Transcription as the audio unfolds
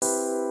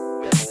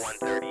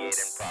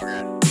This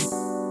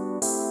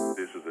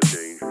is a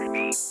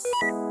dangerous.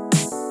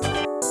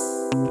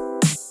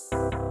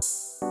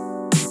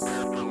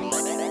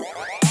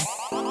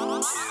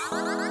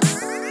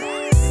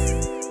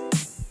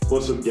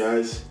 What's up,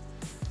 guys?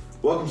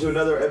 Welcome to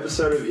another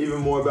episode of Even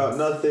More About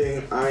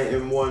Nothing. I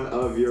am one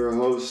of your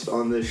hosts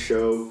on this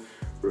show,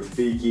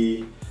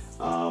 Rafiki.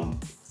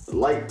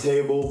 Light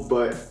table,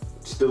 but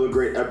still a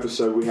great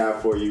episode we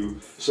have for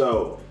you.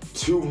 So,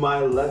 to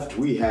my left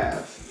we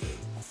have...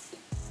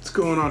 What's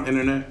going on,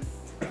 Internet?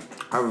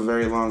 I have a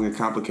very long and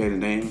complicated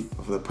name.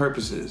 For the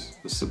purposes,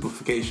 the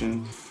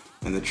simplification,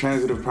 and the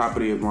transitive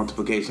property of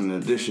multiplication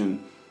and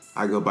addition,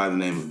 I go by the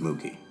name of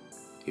Mookie.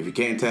 If you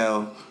can't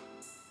tell,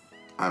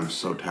 I'm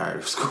so tired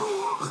of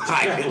school.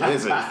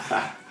 Listen,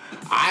 I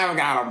have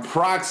got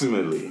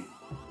approximately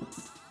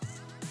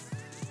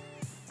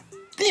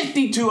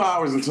 52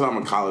 hours until I'm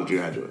a college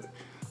graduate.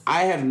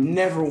 I have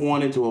never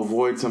wanted to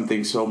avoid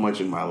something so much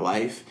in my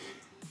life,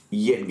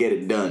 yet get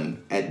it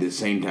done at the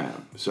same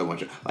time so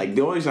much. Like,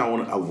 the only reason I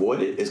want to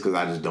avoid it is because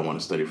I just don't want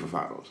to study for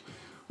finals.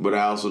 But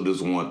I also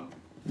just want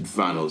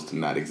finals to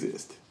not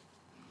exist.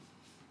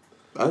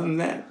 Other than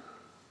that,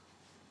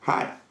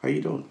 hi, how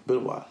you doing? Been a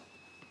while.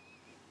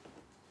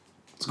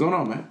 What's going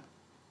on, man?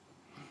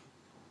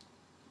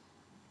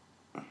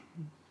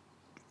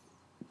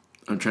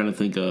 I'm trying to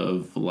think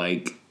of,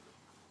 like,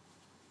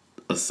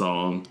 a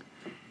song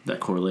that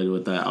correlated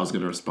with that. I was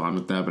going to respond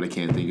with that, but I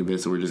can't think of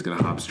it, so we're just going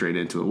to hop straight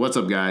into it. What's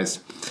up,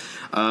 guys?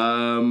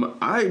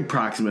 I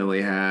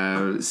approximately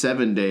have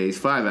 7 days,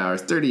 5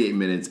 hours, 38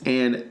 minutes,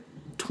 and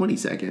 20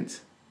 seconds.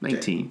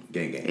 19.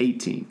 Gang.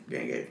 18.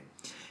 Gang.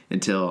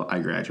 Until I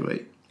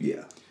graduate.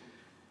 Yeah.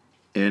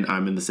 And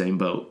I'm in the same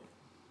boat.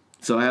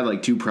 So I had,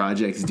 like, 2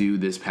 projects due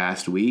this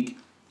past week.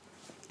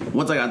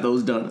 Once I got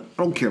those done,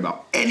 I don't care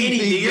about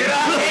anything. Yo,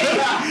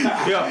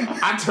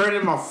 I turned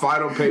in my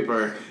final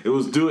paper. It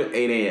was due at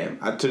 8 a.m.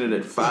 I turned it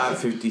at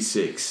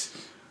 5:56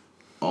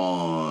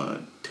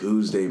 on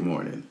Tuesday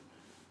morning.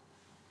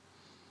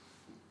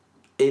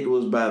 It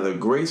was by the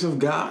grace of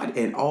God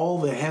and all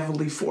the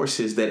heavenly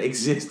forces that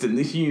exist in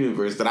this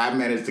universe that I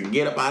managed to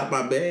get up out of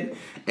my bed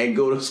and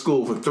go to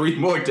school for 3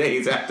 more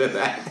days after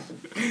that.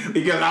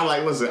 Because I'm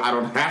like, listen, I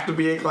don't have to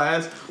be in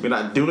class. We're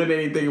not doing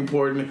anything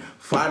important.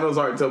 Finals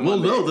aren't until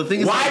Monday. no, the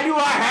thing is, why do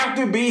I have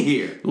to be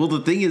here? Well,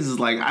 the thing is,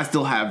 like, I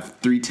still have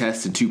 3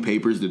 tests and 2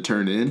 papers to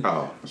turn in.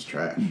 Oh, that's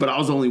trash. But I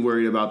was only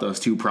worried about those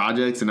 2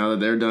 projects, and now that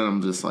they're done,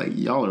 I'm just like,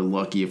 y'all are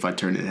lucky if I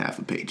turn in half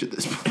a page at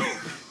this point.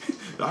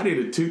 I need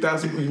a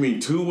 2,000. You mean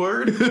 2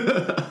 word?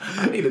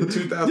 I need a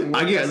 2,000 word.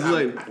 I guess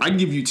like I can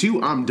give you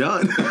 2. I'm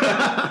done.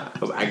 I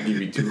can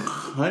give you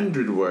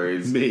 200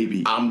 words.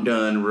 Maybe. I'm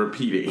done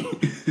repeating.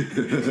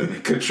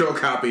 Control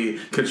copy.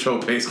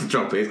 Control paste.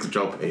 Control paste.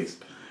 Control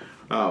paste.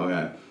 Oh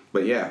man.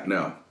 But yeah,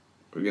 no.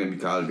 We're gonna be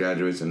college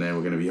graduates, and then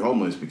we're gonna be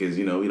homeless because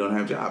we don't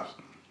have jobs.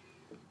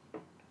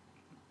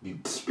 You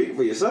speak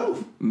for yourself.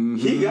 Mm-hmm.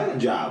 He got a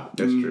job.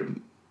 That's true.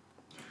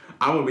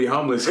 I'm gonna be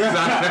homeless because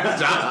I don't have a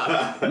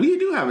job. We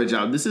do have a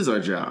job. This is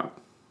our job.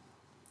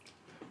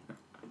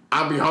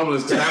 I'll be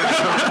homeless because I don't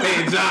have a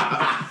paying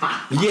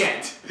job.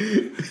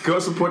 Yet. Go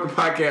support the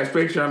podcast.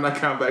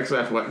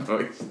 Patreon.com/white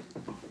noise.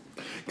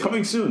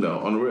 Coming soon, though,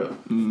 on the real.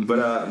 Mm-hmm.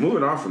 But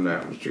moving on from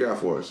that, what you got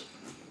for us?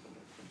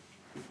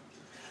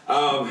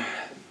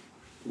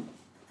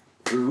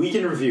 Week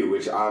in review,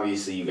 which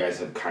obviously you guys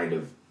have kind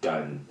of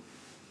done.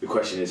 The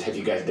question is, have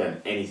you guys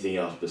done anything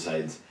else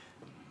besides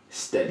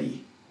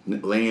study?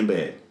 Lay in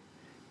bed.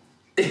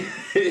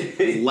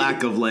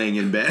 Lack of laying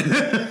in bed.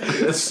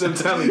 I'm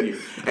telling you.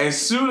 As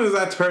soon as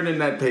I turned in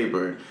that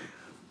paper,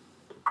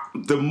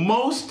 the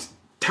most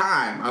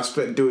time I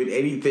spent doing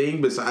anything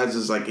besides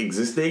just like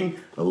existing,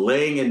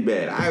 laying in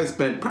bed. I have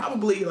spent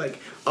probably like,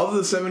 of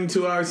the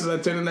 72 hours since I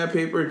turned in that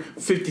paper,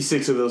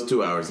 56 of those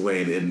 2 hours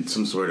laying in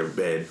some sort of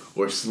bed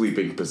or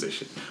sleeping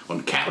position. On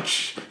the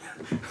couch.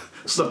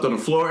 Slept on the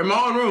floor in my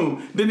own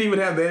room. Didn't even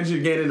have the energy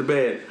to get into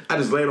bed. I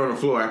just laid on the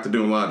floor after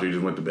doing laundry.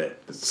 Just went to bed.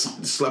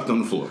 Slept on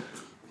the floor.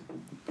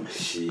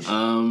 Sheesh.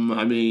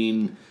 I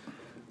mean,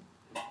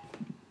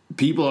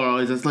 people are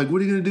always just like, what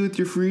are you gonna do with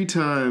your free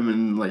time?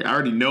 And like, I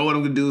already know what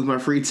I'm gonna do with my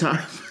free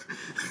time.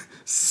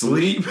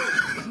 Sleep.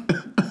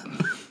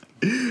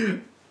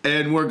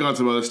 And work on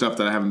some other stuff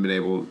that I haven't been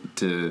able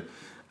to.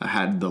 I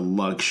had the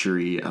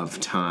luxury of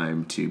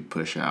time to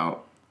push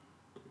out.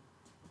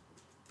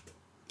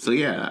 So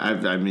yeah,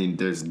 I mean,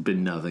 there's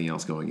been nothing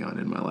else going on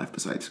in my life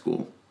besides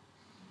school.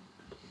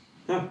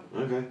 Oh,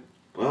 okay.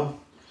 Well,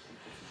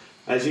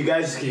 as you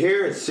guys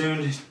hear, it's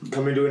soon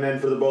coming to an end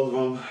for the both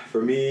of them.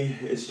 For me,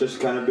 it's just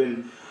kind of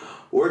been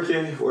work,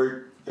 and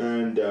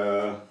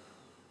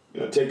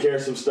take care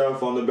of some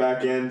stuff on the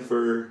back end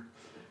for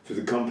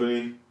the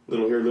company.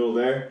 Little here, little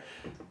there.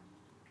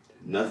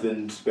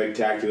 Nothing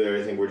spectacular.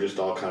 I think we're just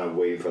all kind of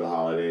waiting for the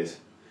holidays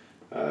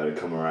to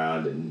come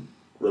around and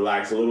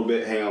relax a little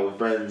bit, hang out with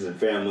friends and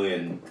family,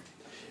 and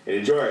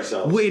enjoy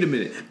ourselves. Wait a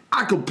minute.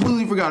 I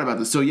completely forgot about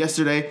this. So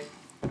yesterday,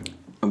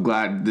 I'm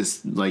glad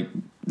this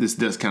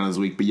does count as a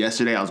week, but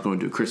yesterday I was going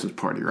to a Christmas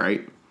party,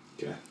 right?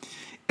 Okay.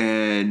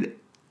 And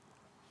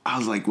I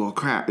was like, well,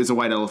 crap. It's a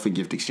White Elephant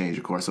gift exchange,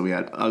 of course. So we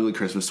had ugly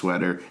Christmas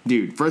sweater.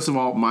 Dude, first of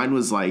all, mine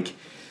was like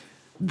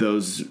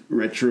those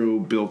retro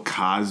Bill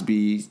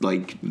Cosby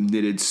like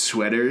knitted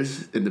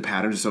sweaters in the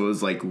pattern. So it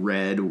was like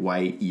red,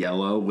 white,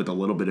 yellow with a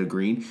little bit of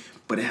green.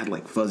 But it had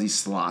like fuzzy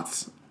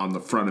slots on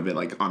the front of it,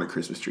 like on a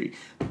Christmas tree.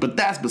 But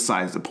that's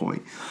besides the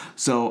point.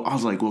 So I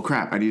was like, well,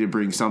 crap. I need to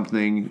bring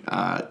something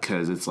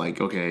because it's like,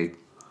 okay,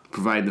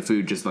 providing the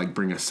food, just like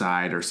bring a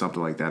side or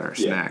something like that or a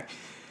snack.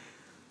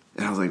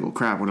 And I was like, well,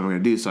 crap, what am I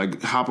going to do? So I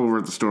hop over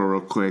at the store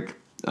real quick,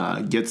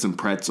 get some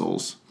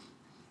pretzels,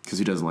 because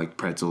who doesn't like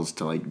pretzels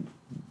to, like,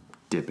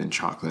 dip in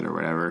chocolate or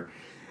whatever.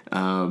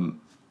 And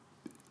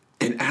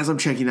as I'm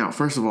checking out,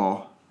 first of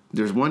all,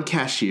 there's one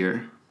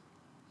cashier.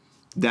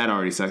 That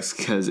already sucks,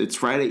 because it's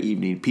Friday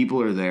evening.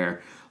 People are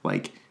there,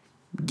 like,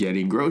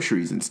 getting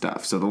groceries and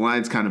stuff. So the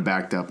line's kind of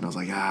backed up, and I was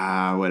like,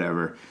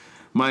 whatever.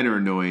 Minor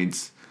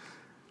annoyance.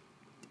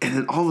 And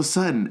then all of a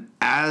sudden,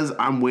 as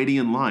I'm waiting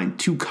in line,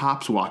 2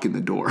 cops walk in the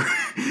door.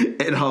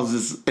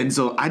 And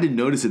so I didn't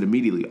notice it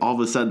immediately. All of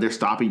a sudden, they're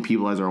stopping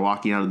people as they're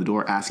walking out of the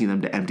door, asking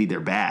them to empty their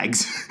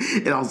bags.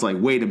 And I was like,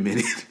 wait a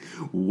minute,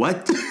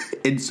 what?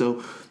 And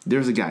so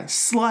there's a guy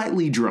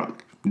slightly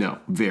drunk. No,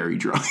 very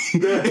drunk.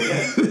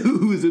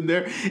 Who was in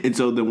there. And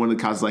so then one of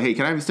the cops was like, hey,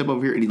 can I have you step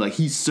over here? And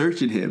he's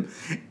searching him.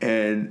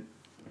 And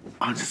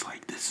I'm just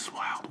like, this is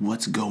wild.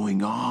 What's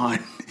going on?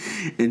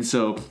 And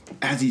so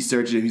as he's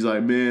searching him, he's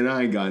like, man,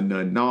 I ain't got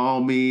nothing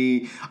on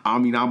me. I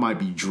mean, I might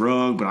be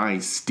drunk, but I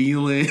ain't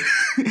stealing.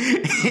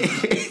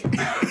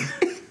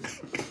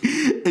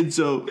 And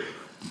so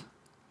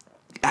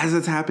as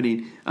that's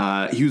happening,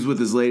 he was with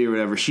his lady or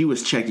whatever. She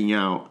was checking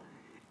out.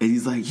 And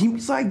he's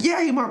like,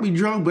 yeah, he might be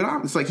drunk, but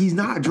it's like, he's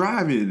not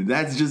driving.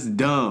 That's just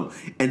dumb.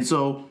 And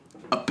so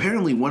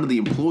apparently one of the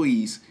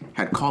employees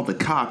had called the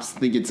cops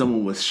thinking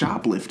someone was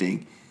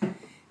shoplifting.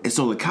 And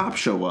so the cops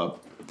show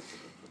up.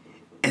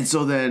 And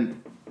so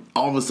then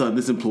all of a sudden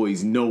this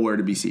employee's nowhere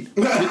to be seen.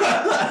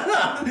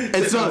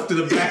 And so off to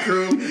the back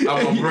room.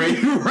 I'm a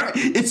break. Right.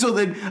 And so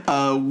then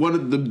one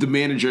of the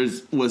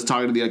managers was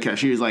talking to the other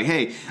cashier. He's like,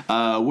 hey,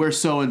 where's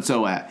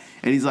so-and-so at?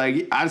 And he's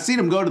like, I've seen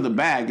him go to the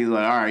back. He's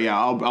like, all right, yeah,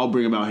 I'll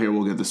bring him out here.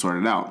 We'll get this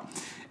sorted out.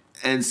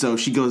 And so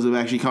she goes to the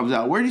back. She comes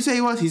out. Where did you say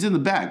he was? He's in the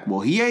back. Well,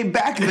 he ain't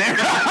back there.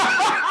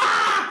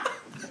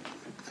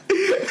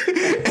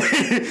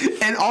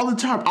 And all the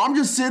time, I'm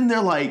just sitting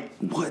there like,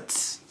 what?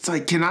 It's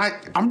like,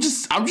 I'm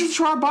just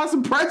trying to buy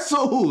some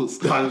pretzels.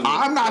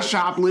 I'm not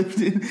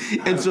shoplifting.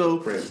 And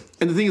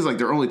the thing is, like,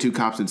 there are only 2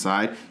 cops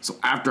inside. So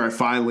after I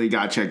finally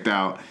got checked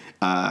out,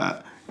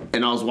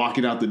 and I was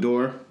walking out the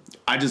door,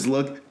 I just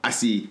look, I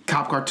see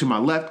cop car to my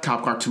left,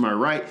 cop car to my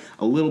right,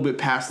 a little bit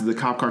past the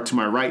cop car to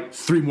my right,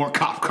 3 more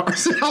cop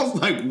cars. And I was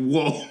like,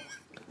 whoa.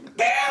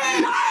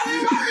 Damn it!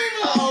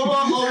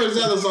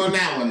 Overzealous on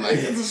that one. Like,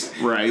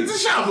 Right. It's a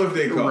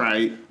shoplifting call.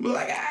 Right. But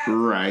like,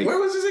 Right. Where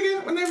was this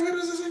again? What neighborhood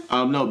was this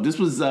in? No, this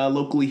was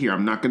locally here.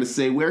 I'm not going to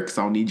say where because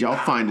I'll need y'all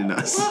finding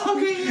us. Well,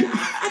 okay, yeah,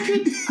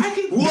 I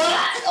could.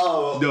 What?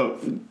 Oh.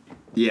 No.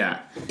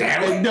 Yeah.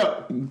 That way?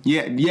 No.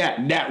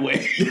 Yeah, that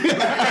way.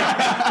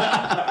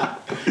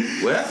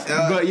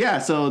 Well, But yeah,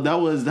 so that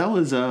was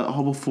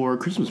all before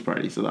Christmas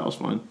party, so that was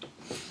fun.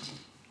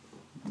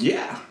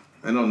 yeah.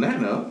 And on that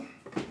note,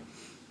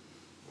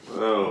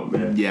 Oh,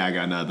 man. Yeah, I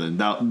got nothing.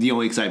 The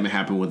only excitement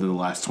happened within the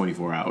last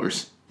 24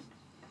 hours.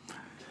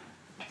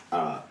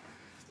 I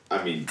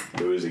mean,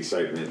 there was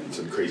excitement,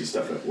 some crazy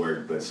stuff at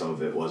work, but some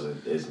of it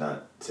is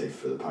not safe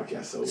for the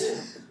podcast, so we'll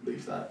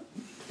leave that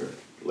for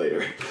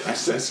later. that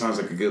sounds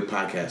like a good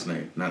podcast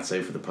name. Not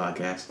safe for the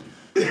podcast.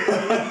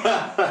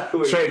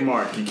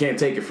 Trademark. You can't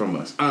take it from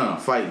us.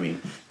 Fight me.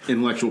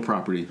 Intellectual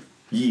property.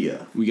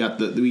 Yeah. We got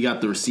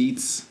the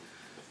receipts.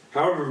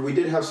 However, we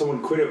did have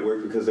someone quit at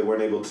work because they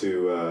weren't able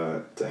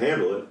to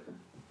handle it.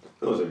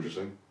 That was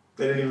interesting.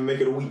 They didn't even make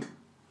it a week.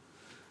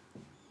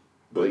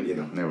 But, you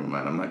know. Never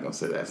mind. I'm not going to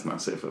say that. It's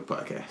not safe for the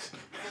podcast.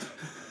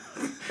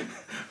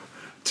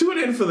 Tune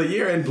in for the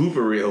year-end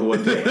blooper reel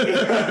one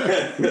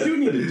day. We do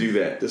need to do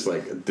that. Just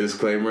like a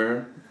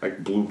disclaimer,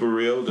 like blooper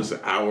reel. Just an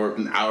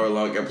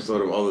hour-long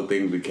episode of all the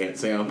things we can't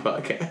say on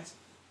podcasts.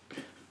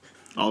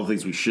 All the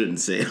things we shouldn't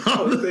say.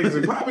 All the things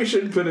we probably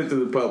shouldn't put into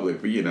the public,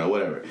 but you know,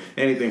 whatever.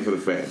 Anything for the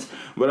fans.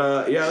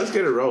 But yeah, let's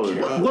get it rolling.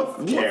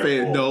 What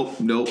fan? Nope.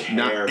 Not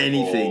Careful.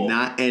 anything.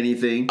 Not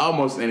anything.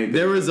 Almost anything.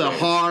 There is a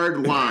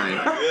hard line.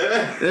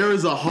 There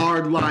is a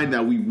hard line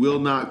that we will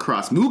not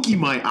cross. Mookie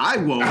might. I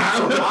won't.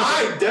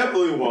 I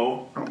definitely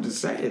won't. I'm just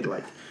saying,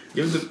 like,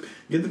 give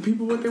the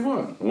people what they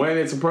want when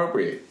it's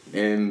appropriate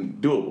and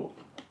doable.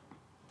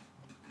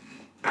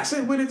 I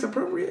said when it's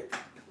appropriate.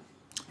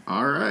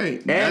 All right.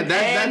 And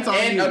That's on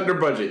and you. under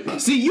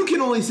budget. See, you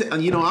can only say.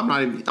 I'm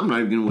not even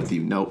going with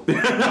you. Nope.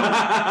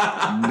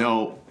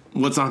 No.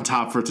 What's on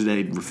top for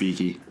today,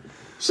 Rafiki?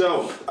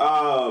 So,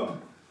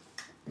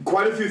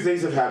 quite a few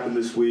things have happened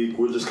this week.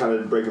 We'll just kind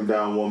of break them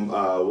down one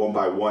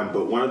by one.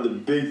 But one of the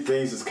big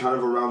things is kind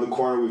of around the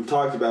corner. We've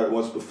talked about it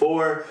once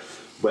before,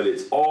 but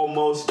it's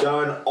almost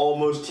done,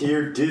 almost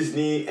here.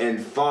 Disney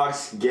and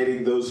Fox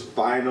getting those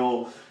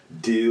final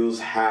deals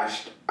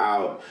hashed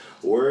out.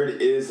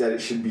 Word is that it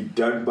should be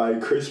done by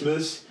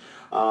Christmas.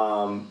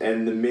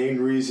 And the main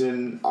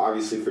reason,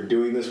 obviously, for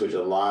doing this, which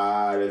a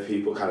lot of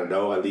people kind of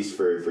know, at least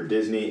for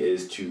Disney,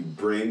 is to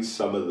bring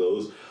some of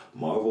those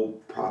Marvel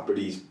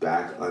properties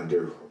back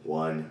under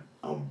one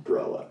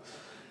umbrella.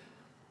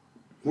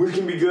 Which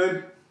can be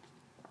good,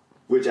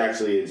 which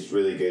actually is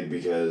really good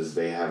because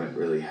they haven't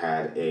really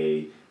had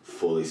a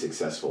fully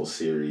successful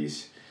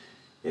series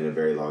in a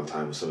very long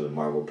time with some of the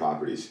Marvel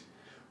properties.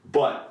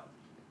 But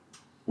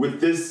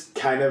with this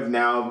kind of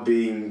now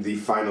being the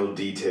final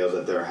details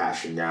that they're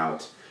hashing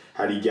out,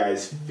 how do you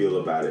guys feel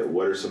about it?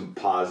 What are some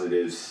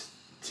positives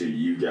to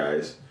you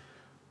guys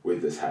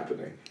with this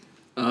happening?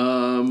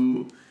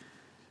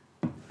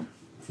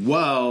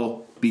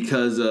 Well,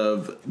 because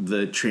of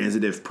the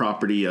transitive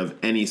property of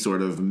any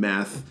sort of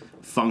math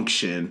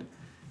function,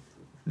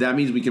 that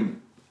means we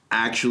can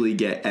actually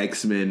get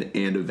X-Men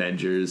and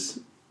Avengers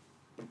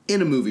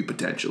in a movie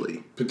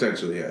potentially.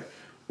 Potentially, yeah.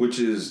 Which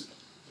is,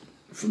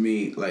 for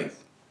me, like,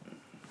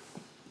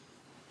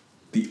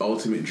 the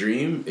ultimate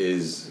dream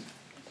is,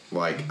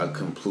 like, a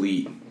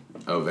complete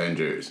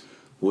Avengers,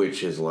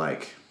 which is,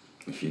 like,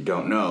 if you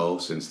don't know,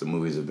 since the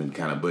movies have been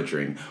kind of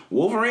butchering,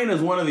 Wolverine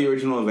is one of the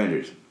original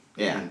Avengers.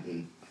 Yeah.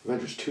 Mm-hmm.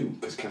 Avengers 2,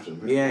 because Captain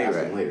America Yeah, has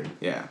you're them right. later.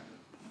 Yeah.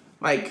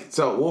 Like,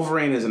 so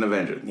Wolverine is an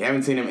Avenger. You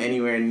haven't seen him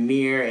anywhere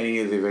near any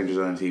of the Avengers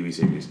on TV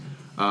series.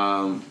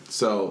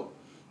 So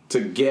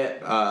to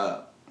get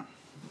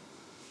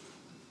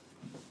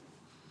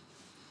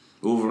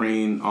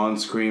Wolverine on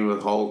screen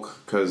with Hulk,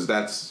 because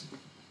that's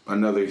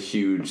another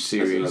huge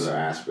series. That's another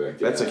aspect.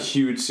 That's a yeah.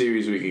 huge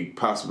series we could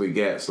possibly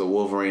get. So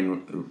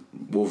Wolverine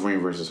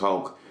versus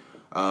Hulk.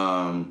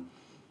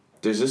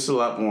 There's just a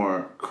lot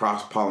more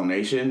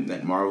cross-pollination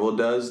that Marvel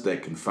does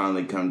that can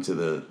finally come to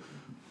the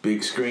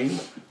big screen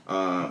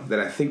that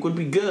I think would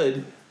be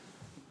good.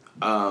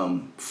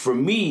 For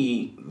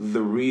me,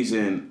 the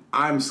reason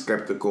I'm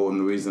skeptical and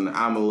the reason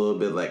I'm a little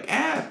bit like,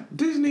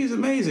 Disney's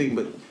amazing,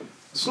 but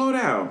slow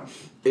down,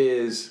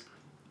 is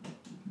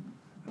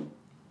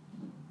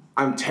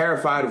I'm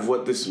terrified of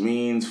what this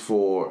means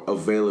for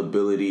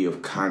availability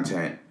of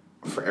content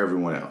for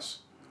everyone else.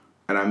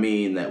 And I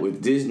mean that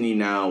with Disney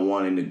now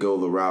wanting to go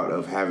the route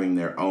of having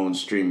their own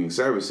streaming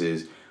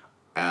services,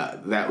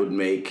 that would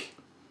make,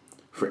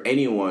 for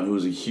anyone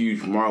who's a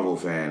huge Marvel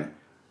fan,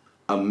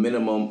 a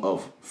minimum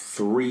of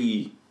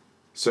 3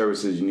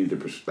 services you need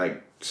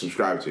to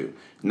subscribe to.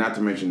 Not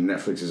to mention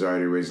Netflix is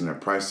already raising their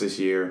price this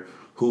year.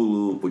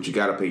 Hulu, which you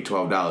gotta pay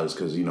 $12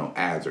 because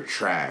ads are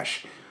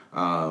trash.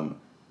 And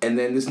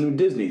then this new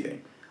Disney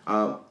thing.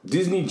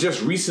 Disney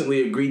just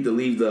recently agreed to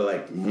leave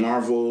the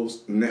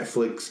Marvel's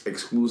Netflix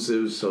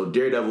exclusives, so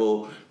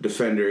Daredevil,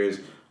 Defenders,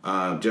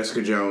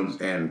 Jessica Jones,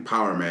 and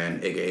Power Man,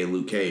 aka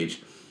Luke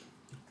Cage,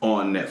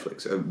 on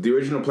Netflix. The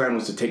original plan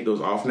was to take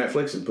those off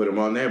Netflix and put them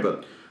on there,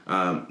 but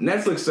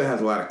Netflix still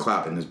has a lot of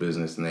clout in this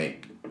business, and they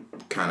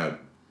kind of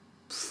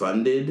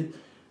funded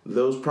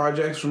those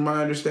projects, from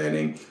my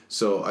understanding.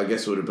 So I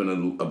guess it would have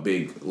been a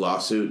big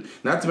lawsuit.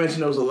 Not to mention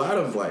there was a lot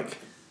of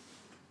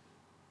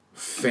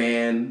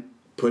fan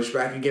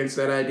pushback against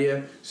that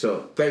idea.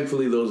 So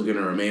thankfully those are going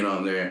to remain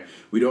on there.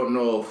 We don't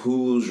know if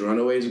Hulu's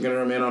Runaways are going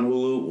to remain on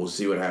Hulu. We'll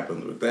see what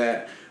happens with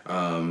that.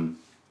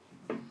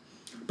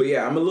 But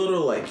yeah, I'm a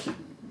little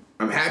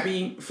I'm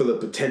happy for the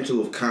potential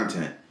of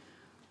content.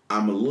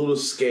 I'm a little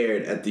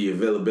scared at the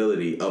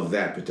availability of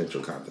that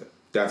potential content.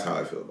 That's how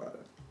I feel about it.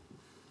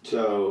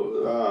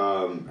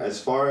 So,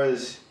 as far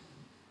as,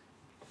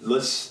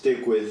 let's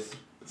stick with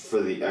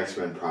for the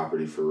X-Men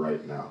property for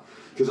right now.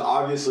 Because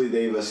obviously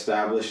they've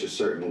established a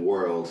certain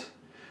world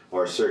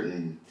or a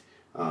certain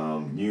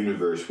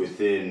universe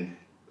within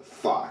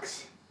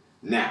Fox.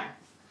 Now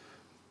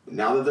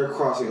that they're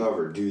crossing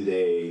over, do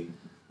they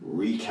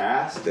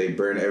recast? They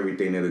burn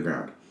everything to the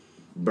ground.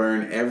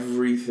 Burn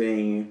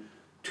everything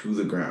to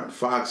the ground.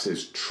 Fox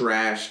has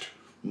trashed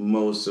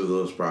most of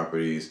those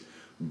properties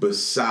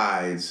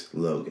besides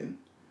Logan.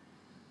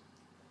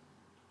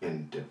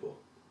 And Deadpool.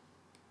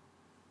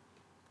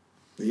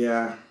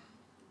 Yeah.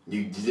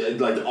 You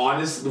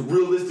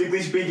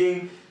realistically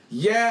speaking.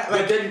 Yeah,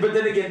 But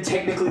then again,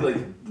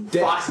 technically,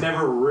 Fox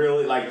never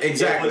really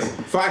exactly. it was-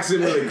 Fox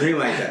didn't really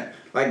greenlight that.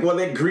 They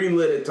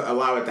greenlit it to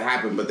allow it to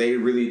happen, but they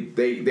were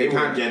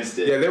against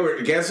it. Yeah, they were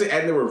against it,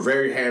 and they were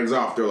very hands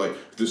off. They're like,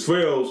 if this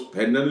fails,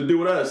 had nothing to do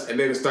with us, and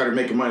then they started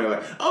making money.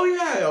 Like, oh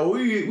yeah,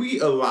 we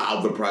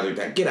allowed the project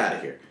to get out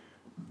of here.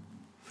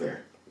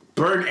 Fair.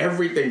 Burn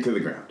everything to the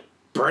ground.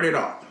 Burn it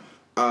all.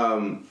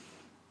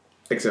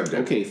 Except Deadpool.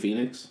 Okay,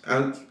 Phoenix.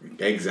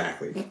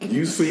 Exactly.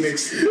 Use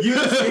Phoenix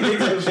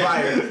as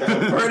fire.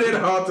 Burn it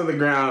all to the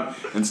ground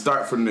and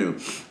start from new.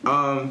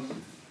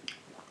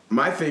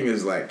 My thing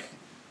is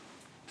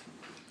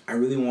I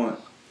really want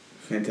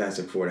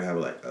Fantastic Four to have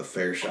a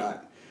fair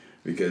shot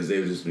because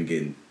they've just been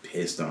getting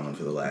pissed on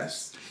for the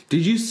last.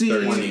 Did you see?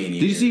 13 Did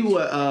you see years.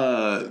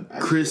 what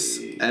Chris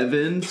Actually,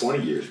 Evans?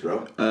 20 years,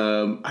 bro.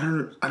 I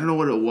don't know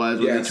what it was.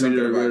 When Yeah, they something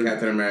tweeted about over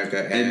Captain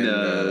America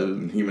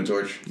and Human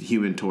Torch.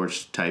 Human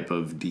Torch type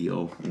of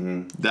deal.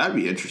 Mm-hmm. That'd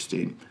be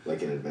interesting.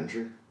 Like an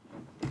adventure.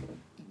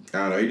 I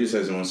don't know. He just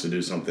says he wants to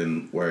do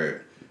something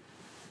where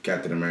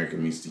Captain America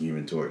meets the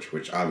Human Torch,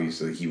 which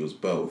obviously he was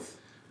both.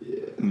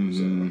 Yeah.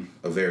 So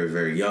a very,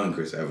 very young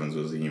Chris Evans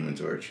was the Human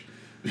Torch.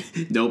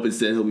 Nope.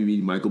 Instead, he'll be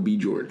meeting Michael B.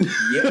 Jordan.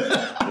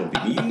 Yep. We'll be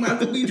meeting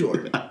Michael B.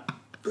 Jordan.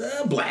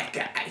 The black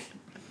guy.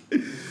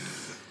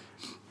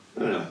 I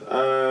don't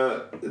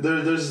know.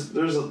 There's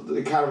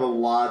kind of a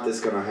lot that's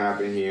gonna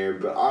happen here,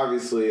 but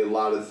obviously a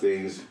lot of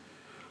things.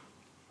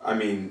 I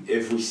mean,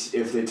 if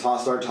they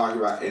start talking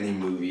about any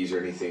movies or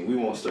anything, we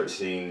won't start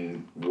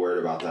seeing word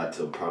about that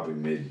till probably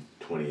mid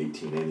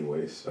 2018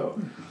 anyway. So,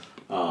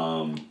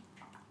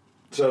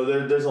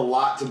 there's a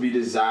lot to be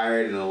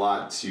desired and a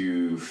lot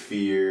to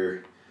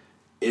fear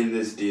in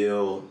this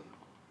deal.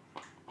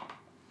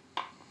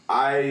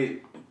 I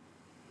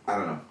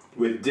don't know.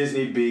 With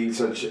Disney being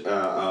such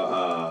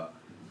a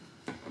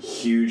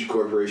huge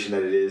corporation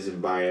that it is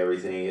and buying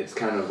everything, it's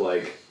kind of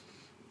like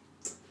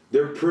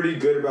they're pretty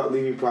good about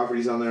leaving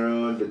properties on their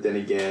own, but then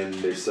again,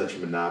 there's such a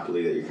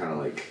monopoly that you're kind of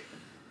like,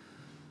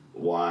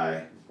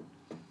 why?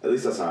 At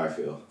least that's how I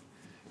feel.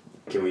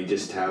 Can we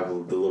just have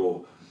the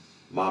little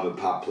mom and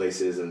pop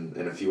places and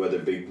a few other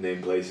big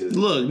name places?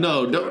 Look,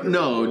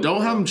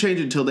 don't have them change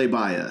it until they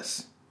buy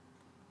us.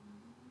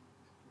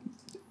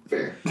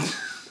 Fair.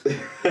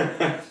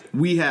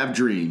 We have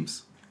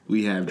dreams.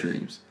 We have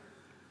dreams.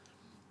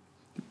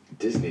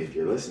 Disney, if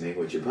you're listening,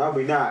 which you're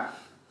probably not,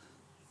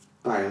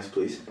 buy us,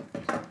 please.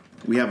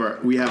 We have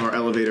our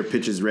elevator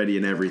pitches ready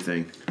and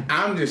everything.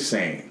 I'm just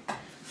saying,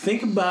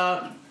 think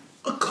about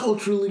a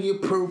culturally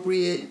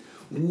appropriate,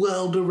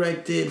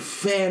 well-directed,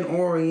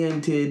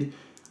 fan-oriented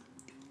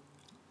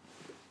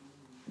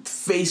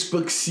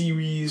Facebook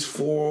series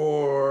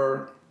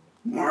for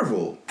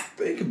Marvel.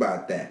 Think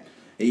about that.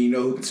 And you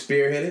know who could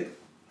spearhead it?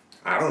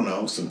 I don't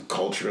know, some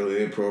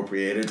culturally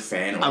appropriated,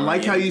 fan-oriented. I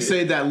like how you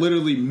say that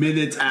literally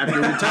minutes after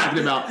we're talking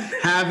about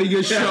having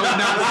a show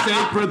not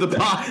safe for the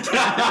podcast.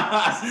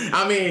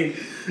 I mean,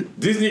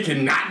 Disney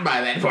cannot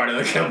buy that part of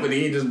the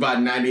company. Just buy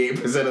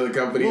 98% of the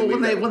company. Well,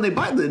 when they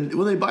buy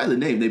the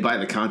name, they buy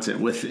the content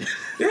with it.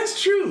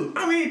 That's true.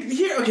 I mean,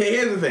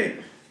 here's the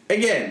thing.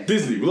 Again,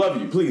 Disney, we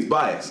love you. Please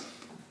buy us.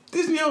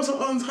 Disney also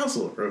owns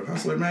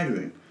Hustler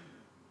magazine.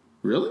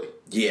 Really?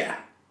 Yeah.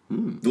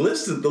 The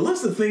list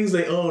of things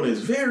they own is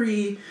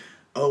very.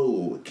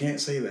 Oh, can't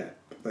say that.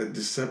 I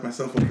just set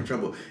myself up for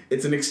trouble.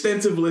 It's an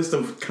extensive list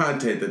of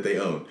content that they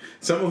own.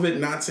 Some of it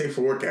not safe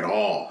for work at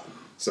all.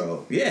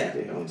 So yeah.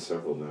 They own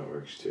several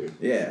networks too.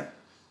 Yeah.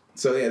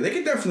 So yeah, they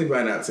could definitely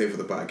buy Not Safe for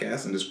the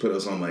podcast and just put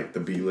us on like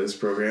the B-list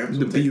programs.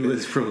 The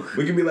B-list program.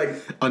 We could be like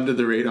Under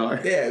the radar.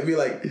 yeah, it'd be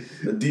like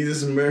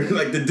Adidas and Murrow,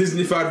 like the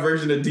Disney-fied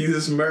version of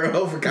Adidas and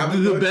Murrow for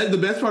comic books. The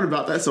best part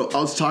about that, so I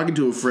was talking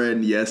to a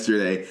friend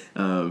yesterday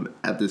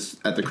at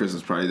the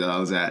Christmas party that I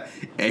was at,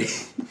 and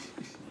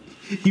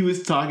he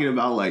was talking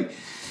about like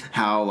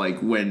how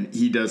like when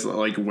he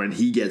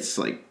gets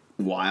like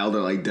wild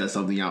or like does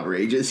something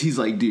outrageous, he's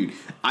like, dude,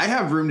 I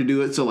have room to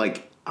do it, so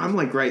like I'm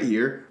like right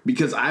here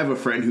because I have a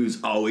friend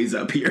who's always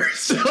up here,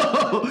 so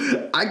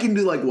I can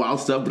do like wild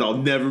stuff, but I'll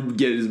never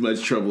get as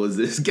much trouble as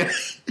this guy.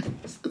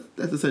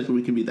 That's essentially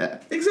we can be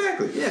that.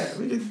 Exactly. Yeah,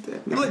 we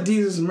let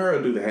Adidas and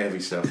Murrow do the heavy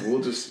stuff.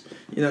 We'll just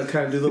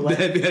kind of do the light.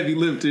 heavy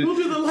lifting. We'll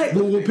do the light.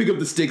 We'll pick up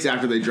the sticks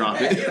after they drop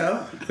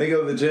Yeah, it. they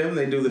go to the gym.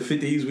 They do the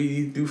 50s.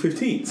 We do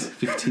 15s.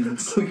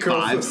 15s. We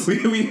curl Fives.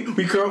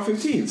 we curl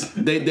 15s.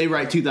 They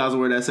write 2,000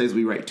 word essays.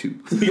 We write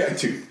 2. We got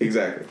 2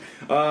 exactly.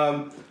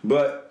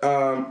 But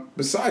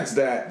besides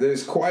that,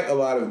 there's quite a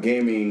lot of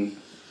gaming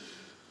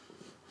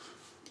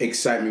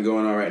excitement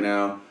going on right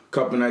now. A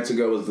couple nights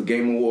ago was the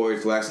Game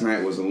Awards. Last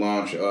night was the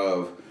launch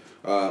of,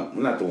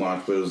 not the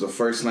launch, but it was the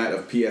first night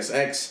of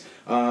PSX.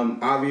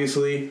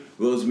 Obviously,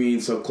 those being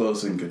so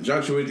close in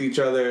conjunction with each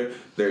other,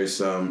 there's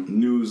some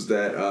news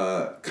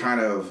that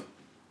kind of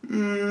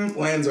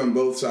lands on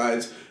both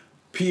sides.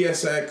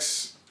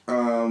 PSX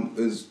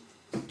is,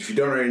 if you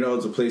don't already know,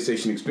 it's a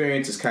PlayStation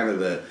experience. It's kind of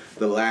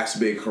the last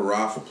big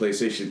hurrah for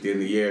PlayStation at the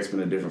end of the year. It's been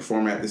a different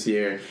format this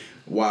year.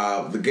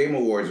 While the Game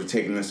Awards are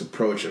taking this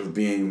approach of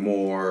being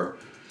more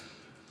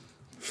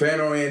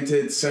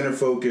fan-oriented,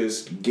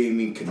 center-focused,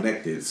 gaming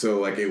connected. So,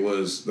 like, it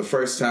was the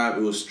first time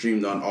it was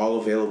streamed on all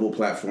available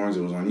platforms.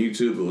 It was on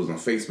YouTube, it was on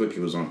Facebook,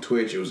 it was on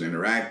Twitch, it was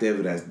interactive,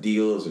 it has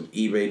deals,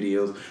 eBay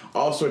deals,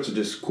 all sorts of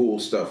just cool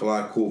stuff, a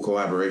lot of cool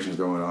collaborations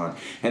going on.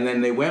 And then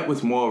they went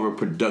with more of a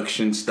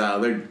production style.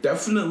 They're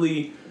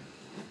definitely...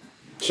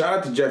 Shout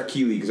out to Jeff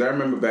Keighley, because I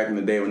remember back in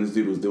the day when this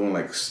dude was doing,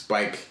 like,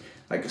 Spike,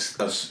 like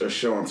a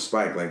show on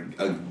Spike,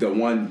 like the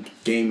one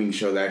gaming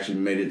show that actually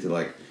made it to,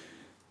 like,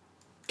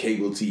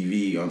 cable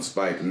TV on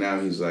Spike, and now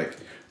he's like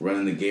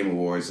running the Game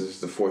Awards. This is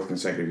the 4th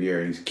consecutive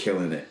year, and he's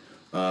killing it.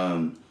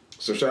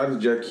 So shout out to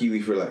Jeff Keighley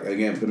for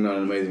again putting on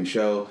an amazing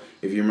show.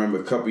 If you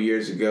remember a couple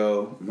years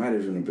ago, it might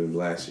have even been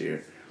last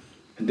year,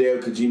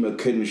 Hideo Kojima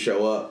couldn't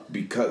show up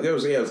because it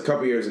was a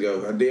couple years ago.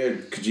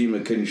 Hideo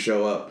Kojima couldn't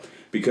show up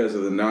because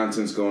of the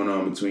nonsense going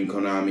on between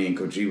Konami and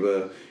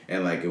Kojima,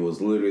 and it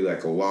was literally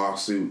a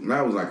lawsuit.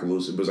 Not was like a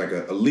lawsuit, but it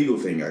was a legal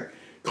thing.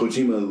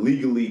 Kojima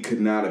legally could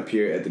not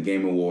appear at the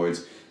Game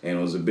Awards, and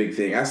it was a big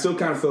thing. I still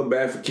kind of feel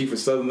bad for Kiefer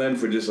Sutherland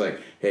for just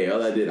hey,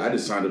 all I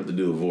just signed up to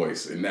do a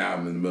voice, and now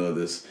I'm in the middle of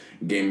this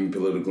gaming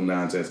political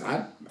nonsense.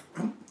 I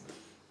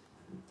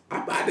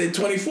did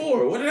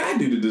 24. What did I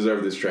do to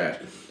deserve this trash?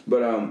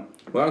 But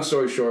long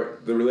story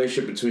short, the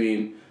relationship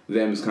between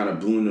them has kind of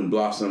bloomed and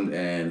blossomed,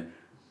 and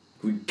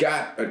we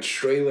got a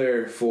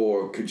trailer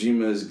for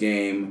Kojima's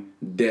game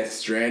Death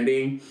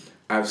Stranding.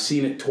 I've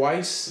seen it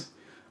twice.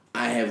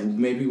 I have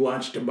maybe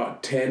watched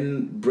about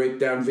 10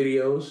 breakdown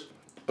videos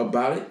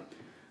about it.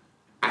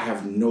 I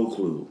have no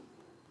clue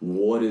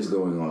what is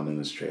going on in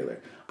this trailer.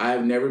 I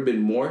have never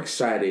been more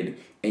excited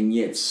and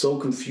yet so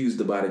confused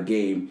about a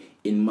game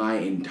in my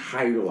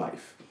entire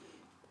life.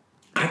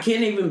 I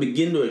can't even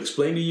begin to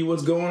explain to you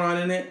what's going on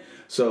in it.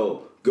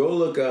 So go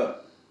look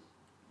up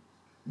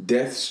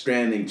Death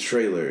Stranding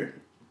trailer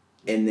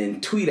and then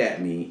tweet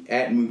at me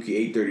at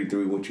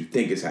Mookie833 what you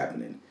think is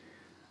happening.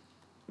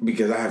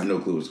 Because I have no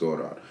clue what's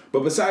going on.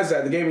 But besides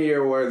that, the Game of the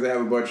Year awards, they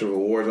have a bunch of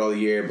awards all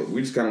year, but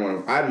we just kind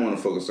of I want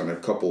to focus on a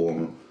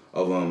couple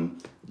of them.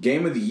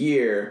 Game of the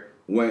Year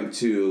went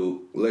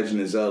to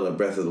Legend of Zelda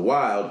Breath of the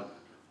Wild.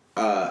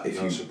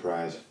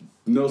 Surprise.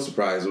 No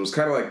surprise. It was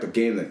kind of like the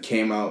game that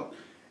came out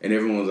and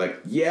everyone was like,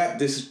 yeah,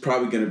 this is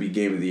probably going to be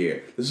Game of the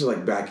Year. This was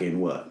back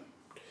in what?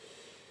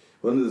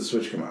 When did the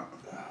Switch come out?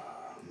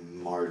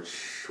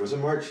 March. Was it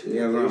March?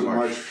 Yeah, it was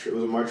March. It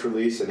was a March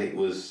release, and it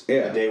was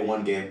a day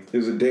one game. It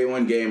was a day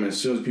one game, and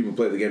as soon as people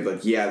played the game, they're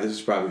like, yeah, this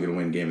is probably going to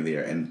win Game of the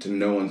Year. And to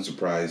no one's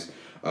surprise,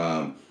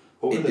 what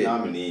were the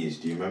nominees?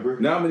 Do you remember?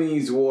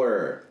 Nominees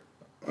were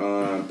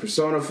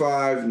Persona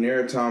 5,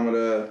 Nier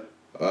Automata,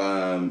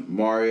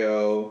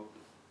 Mario,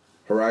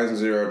 Horizon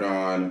Zero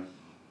Dawn,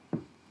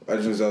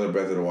 Legend of Zelda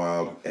Breath of the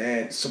Wild,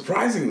 and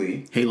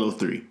surprisingly, Halo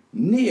 3.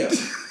 Neo.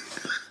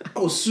 I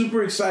was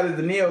super excited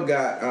that Neo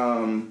got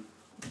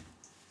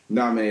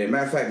nominated.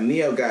 Matter of fact,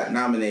 Neo got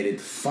nominated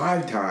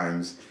 5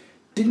 times,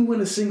 didn't win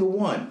a single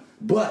one.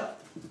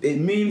 But it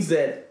means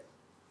that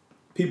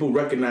people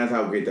recognize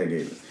how great that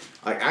game is.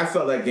 I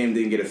felt that game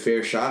didn't get a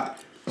fair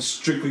shot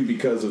strictly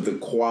because of the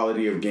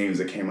quality of games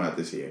that came out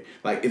this year.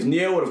 If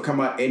Neo would have come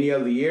out any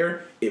other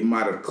year, it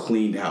might have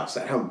cleaned house.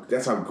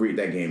 That's how great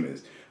that game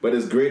is. But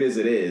as great as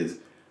it is,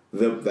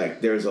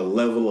 there's a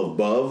level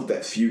above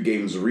that few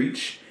games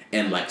reach.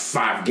 And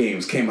 5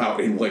 games came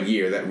out in 1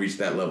 year that reached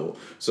that level.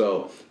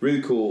 So,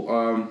 really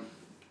cool.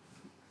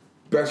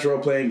 Best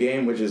role-playing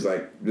game, which is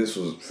this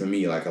was, for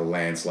me, a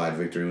landslide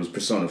victory, was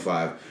Persona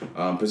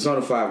 5.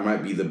 Persona 5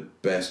 might be the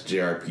best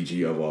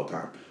JRPG of all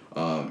time.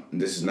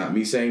 This is not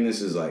me saying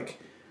this, is a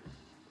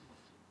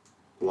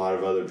lot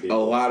of other people.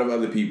 A lot of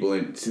other people.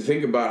 And to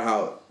think about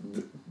how,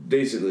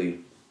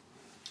 basically,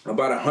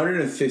 about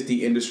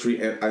 150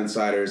 industry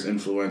insiders,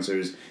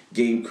 influencers,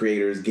 game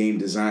creators, game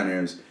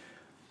designers,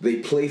 they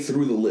play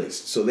through the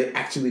list. So they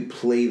actually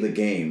play the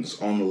games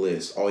on the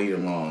list all year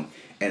long,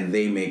 and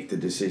they make the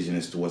decision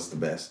as to what's the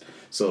best.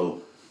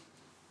 So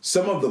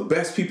some of the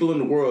best people in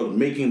the world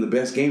making the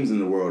best games in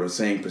the world are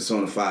saying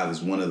Persona 5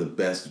 is one of the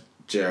best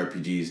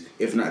JRPGs,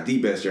 if not the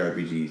best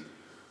JRPGs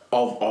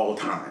of all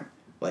time.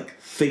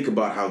 Think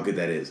about how good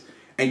that is.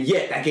 And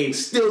yet, that game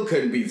still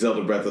couldn't beat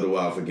Zelda Breath of the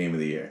Wild for Game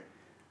of the Year.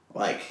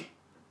 I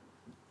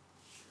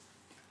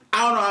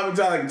don't know how many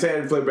times I can tell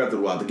you to play Breath of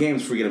the Wild. The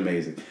game's freaking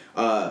amazing.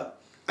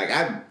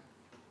 I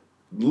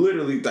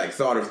literally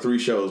thought of 3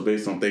 shows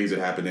based on things that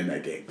happened in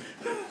that game.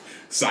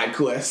 Side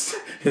Quest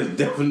is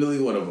definitely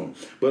one of them.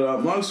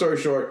 But long story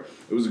short,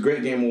 it was a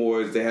great Game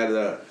Awards. They had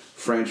a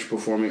French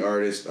performing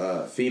artist,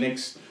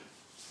 Phoenix.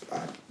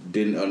 I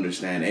didn't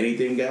understand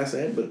anything guy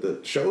said, but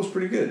the show was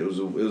pretty good. It was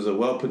a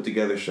well put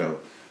together show.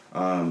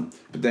 But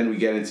then we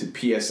get into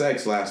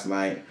PSX last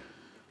night,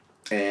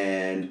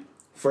 and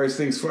first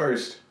things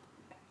first.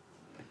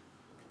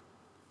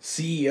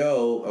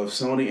 CEO of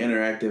Sony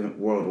Interactive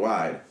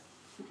Worldwide,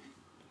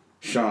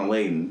 Sean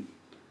Layden,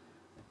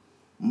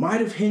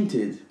 might have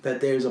hinted that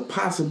there's a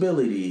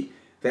possibility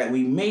that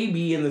we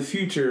maybe in the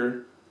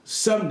future,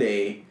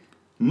 someday,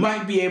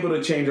 might be able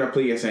to change our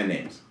PSN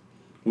names.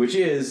 Which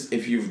is,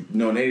 if you've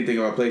known anything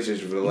about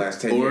PlayStation for the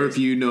last 10 years. Or if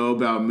you know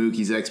about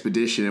Mookie's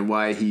expedition and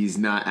why he's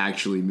not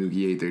actually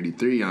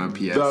Mookie833 on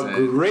PSN.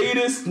 The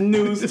greatest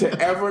news to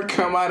ever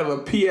come out of a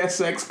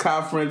PSX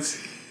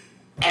conference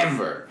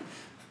ever.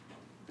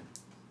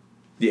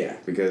 Yeah,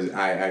 because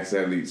I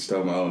accidentally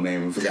stole my own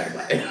name and forgot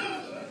about it.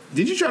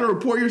 Did you try to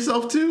report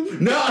yourself too?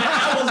 No,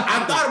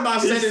 I thought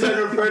about He sent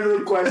a friend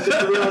request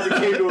just to realize he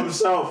came to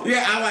himself.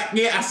 Yeah,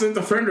 I sent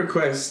the friend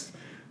request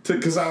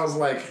because I was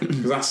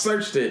because I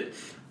searched it.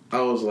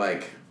 I was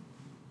like,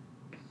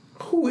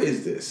 who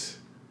is this?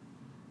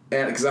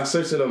 And because I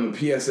searched it on the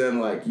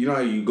PSN, how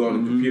you go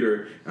on the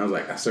computer, and I was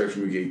like, I searched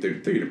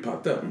Mookie833 and it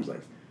popped up. I was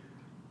like,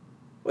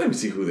 let me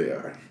see who they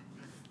are.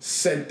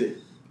 Sent it.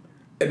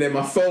 And then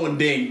my phone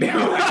dinged. And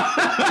I'm like,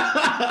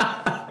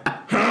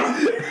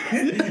 huh?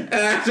 And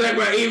I checked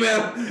my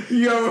email.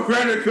 You have a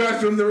friend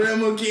request from the Real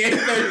Mookie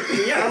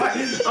 830. I'm like,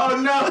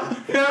 oh no.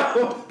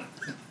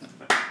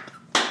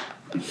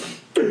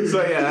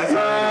 So yeah, that's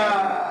how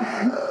that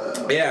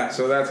happened. Yeah,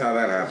 so that's how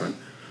that happened.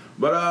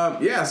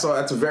 But yeah, so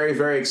that's a very,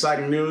 very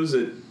exciting news.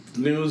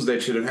 News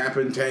that should have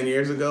happened 10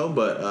 years ago,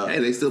 but Hey,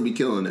 they still be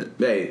killing it.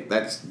 hey,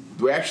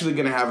 we're actually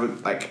gonna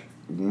have like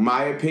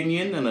my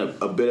opinion and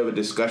a bit of a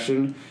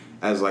discussion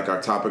as like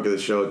our topic of the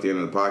show at the end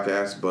of the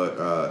podcast.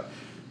 But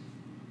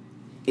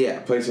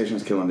yeah,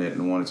 PlayStation's killing it,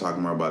 and I want to talk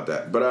more about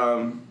that. But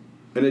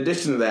in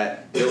addition to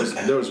that,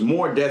 there was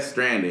more Death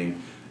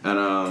Stranding,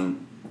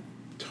 and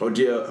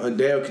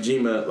Hideo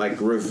Kojima like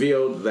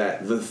revealed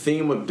that the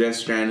theme of Death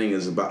Stranding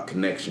is about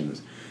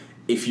connections.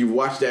 If you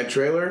watch that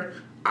trailer,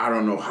 I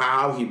don't know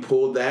how he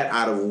pulled that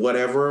out of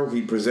whatever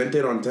he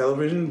presented on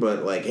television,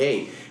 but like,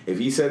 hey, if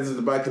he says it's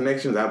about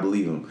connections, I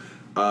believe him.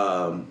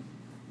 But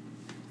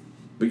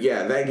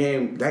yeah,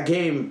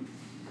 that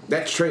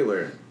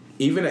trailer,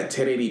 even at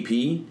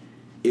 1080p,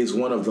 is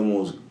one of the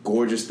most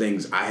gorgeous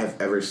things I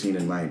have ever seen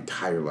in my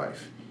entire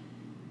life.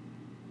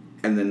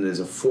 And then there's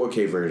a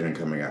 4K version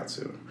coming out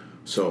soon.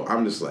 So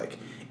I'm just like,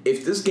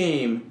 if this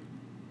game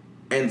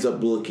ends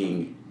up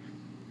looking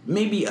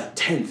maybe a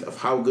tenth of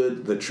how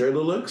good the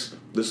trailer looks,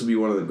 this will be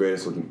one of the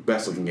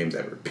best looking games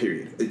ever,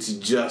 period. It's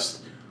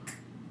just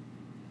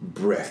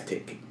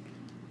breathtaking.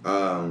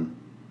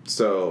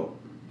 So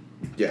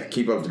yeah,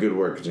 keep up the good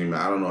work, Kojima.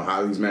 I don't know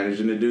how he's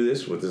managing to do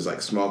this with this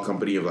like small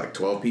company of like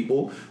 12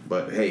 people,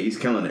 but hey, he's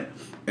killing it.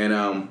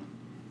 And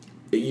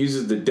it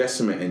uses the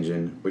Decima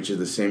engine, which is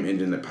the same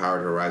engine that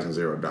powered Horizon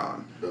Zero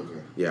Dawn. Okay.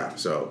 Yeah,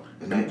 so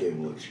And that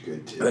game looks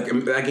good too.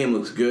 that game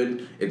looks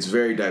good. It's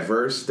very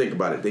diverse. Think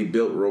about it. They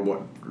built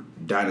robot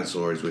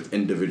dinosaurs with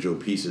individual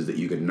pieces that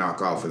you could knock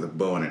off with a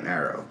bow and an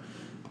arrow.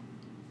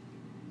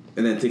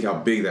 And then think how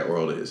big that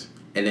world is.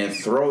 And then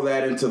throw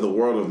that into the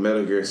world of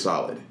Metal Gear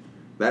Solid.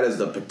 That is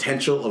the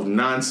potential of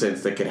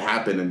nonsense that could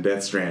happen in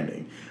Death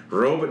Stranding.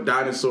 Robot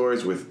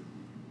dinosaurs with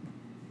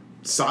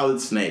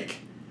Solid Snake.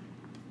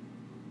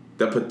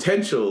 The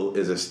potential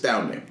is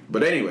astounding.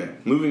 But anyway,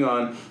 moving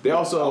on. They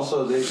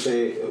also they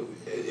say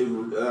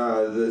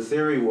the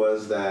theory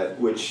was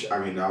that, which I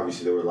mean,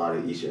 obviously there were a lot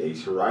of Easter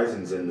eggs.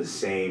 Horizon's in the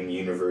same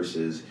universe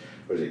as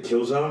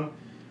Killzone,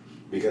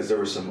 because there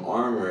was some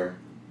armor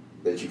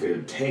that you could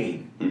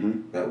obtain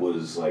that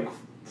was like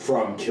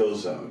from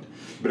Killzone.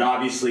 But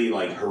obviously,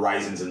 like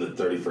Horizon's in the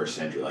 31st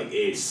century, like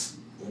it's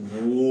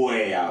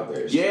way out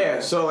there. Yeah,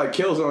 so like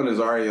Killzone is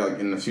already like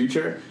in the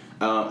future.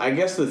 I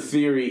guess the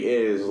theory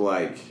is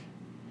like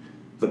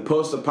the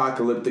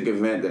post-apocalyptic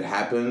event that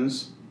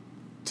happens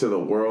to the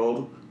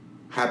world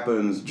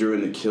happens during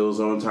the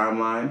Killzone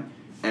timeline,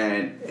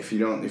 and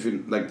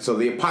so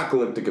the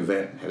apocalyptic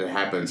event that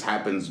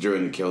happens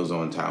during the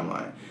Killzone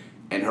timeline,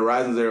 and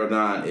Horizon Zero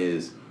Dawn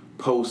is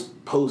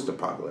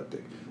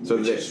post-apocalyptic. So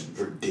which is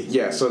ridiculous.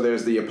 Yeah, so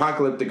there's the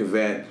apocalyptic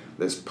event,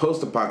 there's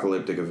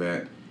post-apocalyptic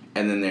event,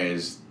 and then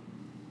there's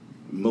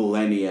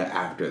millennia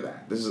after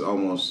that. This is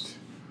almost...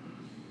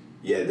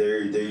 Yeah,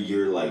 they're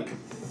you're like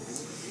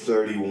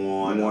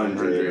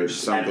 3,100 or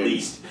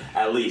something.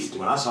 At least.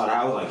 When I saw that,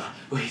 I was like,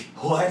 wait,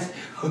 what?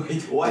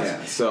 Wait, what?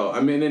 Yeah, so,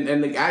 I mean,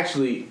 and like, I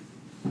actually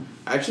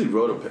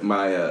wrote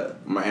my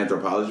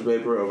anthropology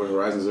paper over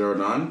Horizon Zero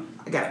Dawn.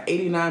 I got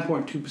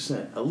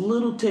 89.2%. A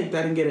little tick that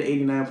I didn't get an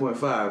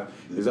 89.5,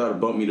 because that would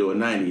have bumped me to a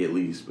 90 at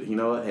least. But you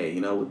know what? Hey,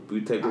 we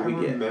take what we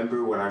get. I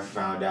remember when I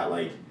found out,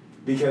 like,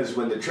 because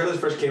when the trailers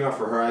first came out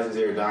for Horizon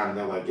Zero Dawn, and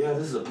they're like, yeah,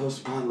 this is a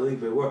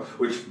post-apocalyptic world.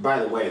 Which, by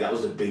the way, that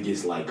was the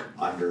biggest, like,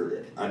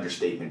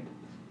 understatement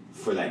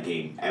for that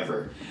game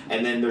ever.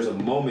 And then there's a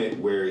moment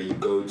where you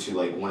go to,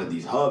 like, one of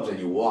these hubs and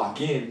you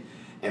walk in,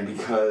 and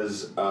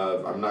because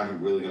I'm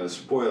not really going to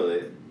spoil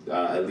it,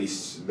 at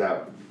least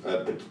that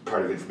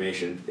part of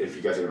information, if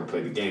you guys are going to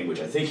play the game,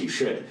 which I think you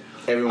should.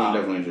 Everyone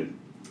definitely should.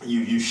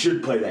 You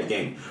should play that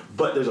game.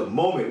 But there's a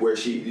moment where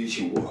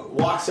she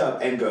walks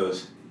up and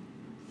goes,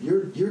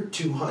 You're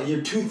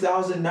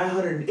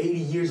 2,980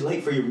 years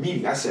late for your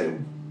meeting. I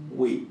said,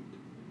 wait,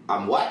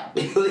 I'm what?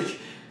 Like,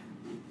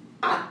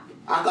 I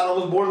thought I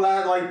was born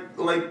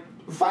like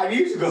 5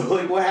 years ago.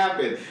 Like, what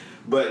happened?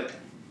 But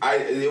I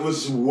think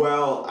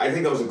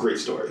that was a great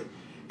story,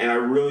 and I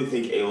really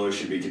think Aloy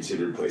should be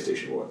considered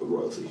PlayStation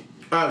royalty.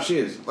 Oh, she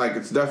is. Like,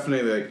 it's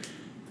definitely like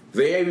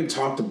they even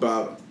talked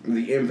about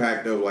the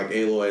impact of like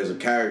Aloy as a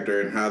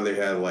character and how they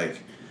had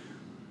like.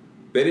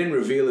 They didn't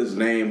reveal his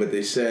name, but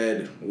they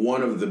said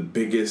one of the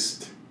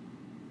biggest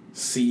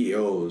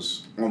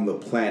CEOs on the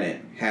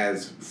planet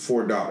has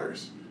 4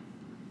 daughters.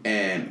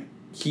 And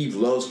he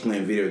loves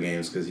playing video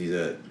games because he's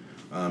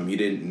he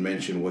didn't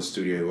mention what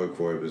studio he worked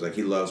for. It was like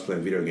he loves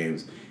playing video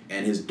games.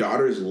 And his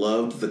daughters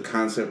loved the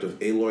concept of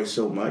Aloy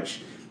so much,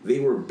 they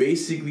were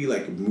basically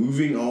like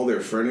moving all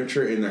their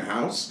furniture in their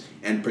house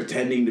and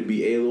pretending to be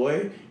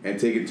Aloy and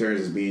taking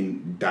turns as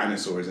being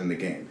dinosaurs in the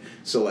game.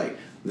 So like,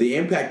 the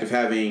impact of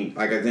having,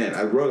 like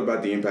I wrote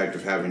about the impact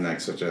of having like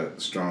such a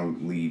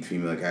strong lead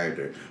female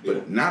character.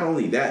 But not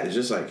only that, it's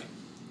just like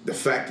the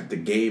fact that the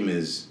game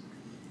is,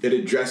 it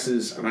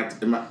addresses,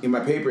 in my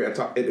paper,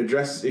 it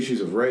addresses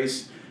issues of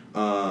race,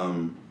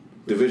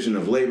 division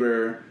of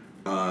labor,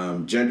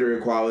 gender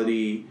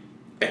equality,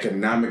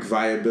 economic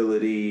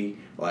viability,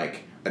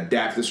 like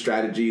adaptive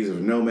strategies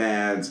of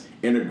nomads,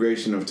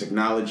 integration of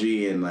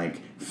technology and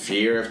like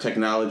fear of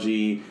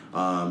technology,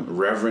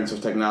 reverence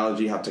of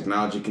technology, how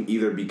technology can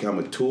either become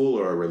a tool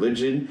or a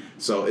religion.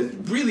 So it's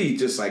really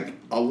just like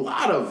a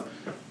lot of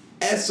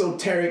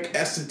esoteric,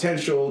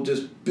 existential,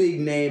 just big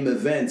name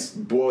events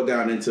boiled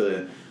down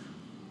into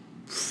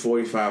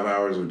 45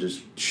 hours of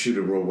just shoot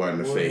a robot in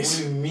the face.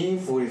 What do you mean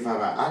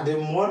 45 hours? I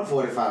didn't want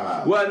 45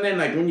 hours. Well, and then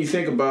like when you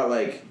think about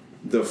like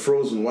the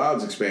Frozen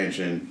Wilds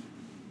expansion,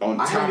 on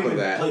top of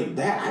that, played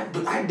that.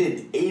 I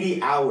did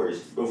 80 hours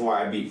before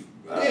I beat.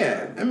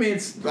 Yeah, I mean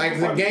it's like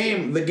the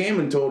game. The game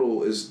in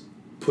total is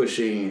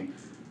pushing,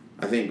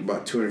 I think,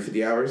 about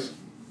 250 hours.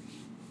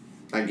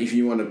 Like if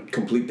you want to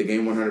complete the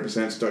game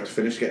 100%, start to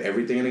finish, get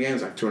everything in the game,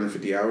 it's like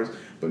 250 hours.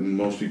 But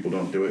most people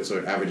don't do it, so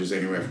it averages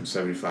anywhere from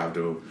 75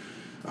 to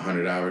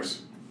 100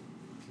 hours.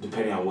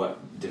 Depending on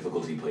what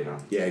difficulty you played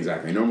on. Yeah,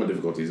 exactly. Normal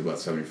difficulty is about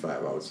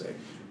 75, I would say.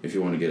 If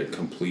you want to get a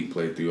complete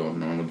playthrough on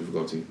normal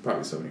difficulty,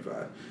 probably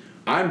 75.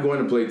 I'm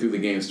going to play through the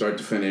game start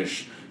to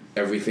finish,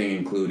 everything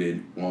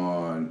included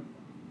on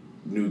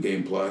New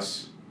Game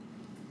Plus,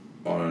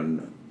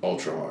 on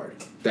Ultra Hard.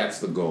 That's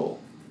the goal.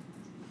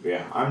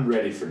 Yeah, I'm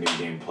ready for New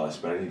Game Plus,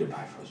 but I need to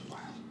buy Frozen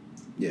Wilds.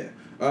 Yeah.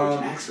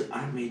 Which actually,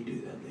 I may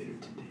do that later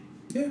today.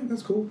 Yeah,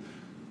 that's cool.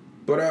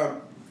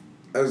 But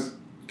as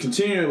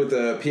continuing with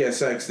the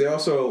PSX, they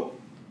also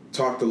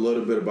talked a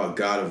little bit about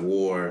God of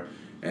War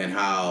and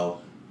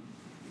how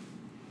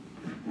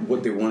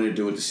what they wanted to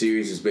do with the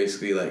series is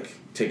basically like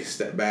take a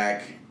step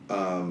back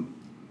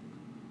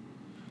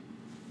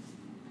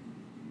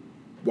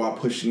while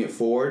pushing it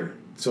forward.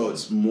 So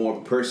it's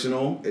more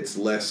personal. It's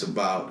less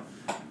about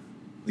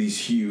these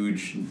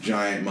huge,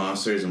 giant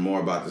monsters and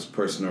more about this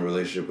personal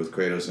relationship with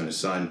Kratos and his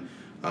son.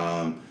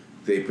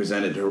 They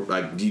presented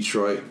like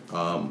Detroit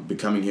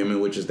Becoming Human,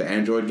 which is the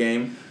Android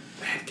game.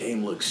 That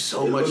game looks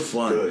so much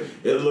fun. Good.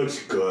 It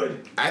looks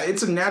good.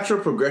 It's a natural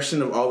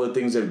progression of all the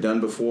things they've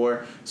done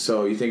before.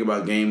 So you think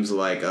about games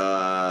like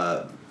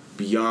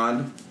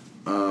Beyond.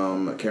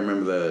 I can't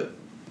remember the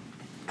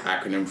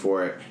acronym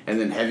for it. And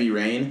then Heavy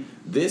Rain.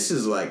 This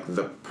is like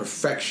the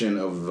perfection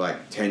of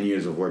like 10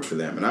 years of work for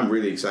them. And I'm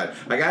really excited.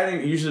 Like I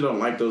usually don't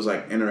like those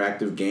like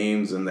interactive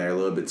games and they're a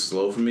little bit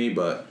slow for me.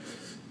 But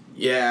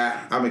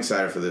yeah, I'm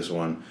excited for this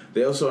one.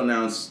 They also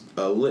announced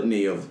a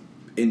litany of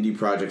indie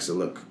projects that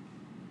look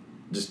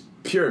just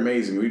pure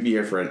amazing. We'd be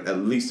here for at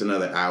least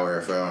another hour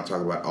if I want to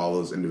talk about all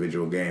those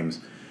individual games.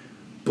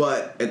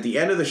 But at the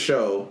end of the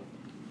show,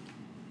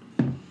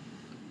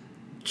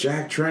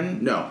 Jack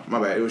Trenton? No, my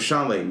bad. It was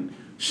Sean Layton.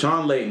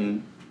 Sean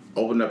Layton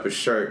opened up his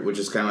shirt, which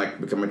has kind of like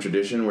become a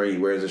tradition where he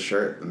wears a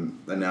shirt and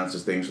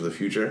announces things for the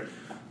future.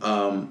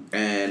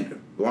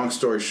 And long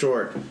story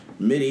short,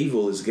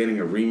 Medieval is getting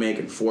a remake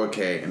in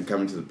 4K and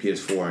coming to the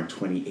PS4 in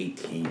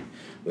 2018.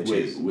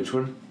 Which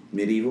one?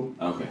 Medieval.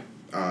 Okay.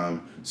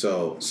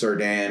 So Sir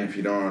Dan, if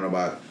you don't know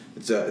about,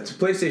 it's a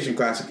PlayStation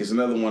classic. It's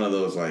another one of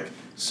those like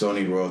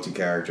Sony royalty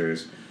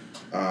characters.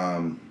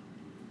 It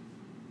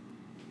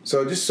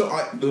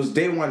was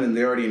day one and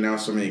they already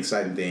announced so many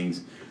exciting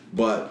things,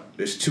 but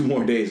there's 2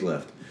 more days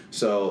left.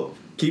 So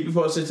keep you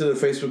posted to the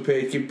Facebook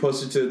page, keep you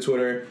posted to the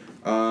Twitter.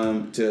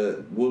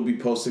 We'll be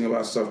posting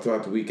about stuff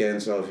throughout the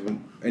weekend. So if you're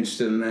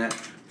interested in that,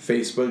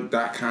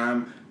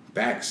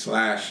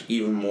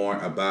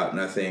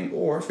 Facebook.com/evenmoreaboutnothing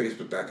or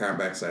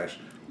Facebook.com/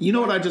 You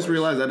know what I just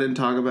realized I didn't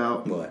talk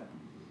about? What?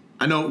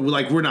 I know,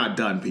 like, we're not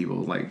done,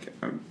 people. Like,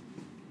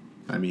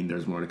 I mean,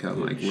 there's more to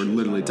come. Like, we're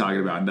literally talking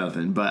about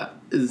nothing. But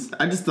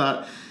I just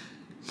thought,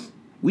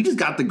 we just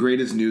got the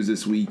greatest news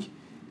this week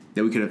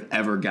that we could have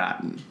ever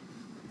gotten.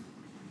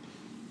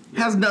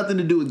 Has nothing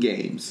to do with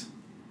games.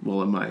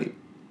 Well, it might,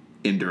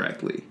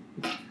 indirectly.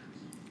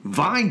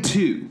 Vine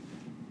 2.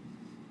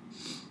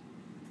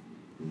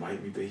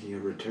 Might be making a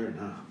return,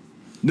 huh?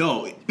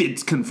 No,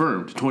 it's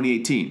confirmed.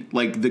 2018.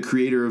 Like, the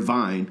creator of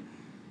Vine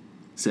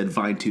said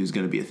Vine 2 is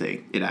going to be a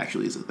thing. It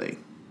actually is a thing.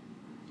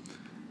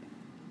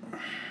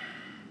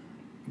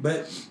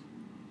 But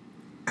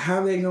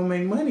how are they gonna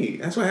make money?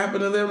 That's what happened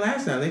to them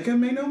last time. They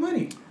couldn't make no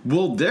money.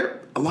 Well,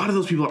 a lot of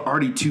those people are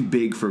already too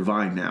big for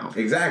Vine now.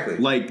 Exactly.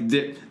 Like,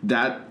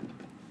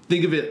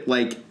 think of it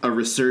like a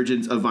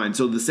resurgence of Vine.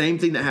 So the same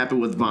thing that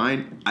happened with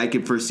Vine, I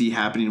can foresee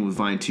happening with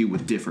Vine 2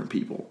 with different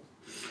people.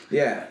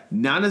 Yeah.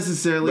 Not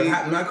necessarily.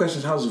 But my question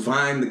is, how's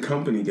Vine, the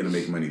company, gonna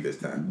make money this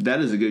time?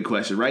 That is a good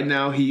question. Right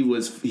now, he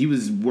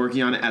was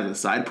working on it as a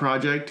side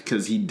project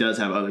because he does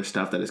have other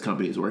stuff that his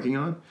company is working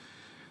on.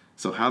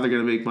 So how they're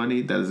gonna make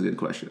money? That is a good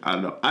question. I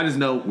don't know. I just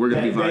know we're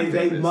gonna be Vine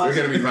famous. We're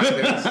gonna be Vine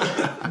famous.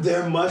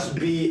 There must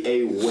be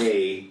a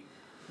way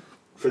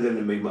for them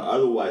to make money.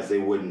 Otherwise, they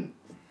wouldn't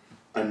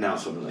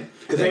announce something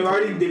because they've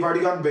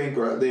already gone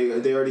bankrupt.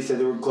 They already said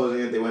they were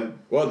closing it. They went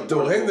here's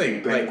the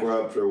thing,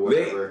 bankrupt or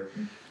whatever.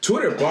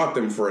 Twitter bought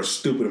them for a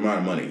stupid amount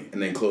of money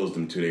and then closed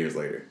them 2 days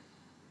later.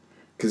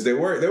 Because they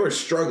were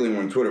struggling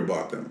when Twitter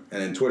bought them,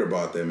 and then Twitter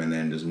bought them, and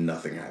then just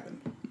nothing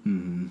happened.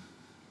 Mm-hmm.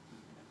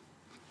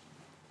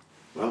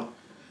 Well,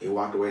 he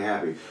walked away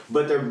happy,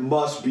 but there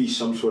must be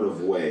some sort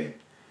of way.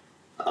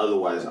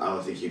 Otherwise, I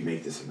don't think he'd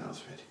make this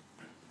announcement.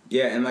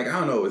 Yeah, and I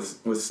don't know,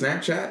 with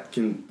Snapchat,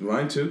 can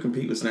Vine 2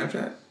 compete with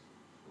Snapchat?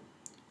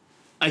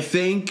 I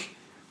think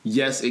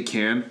yes, it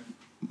can.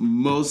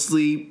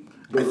 Mostly,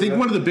 I think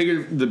one of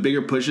the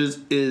bigger pushes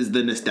is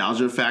the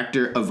nostalgia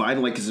factor of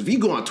Vine. Like, because if you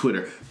go on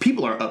Twitter,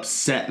 people are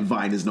upset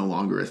Vine is no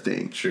longer a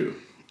thing. True.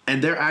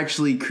 And they're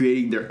actually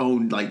creating their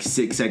own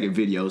 6-second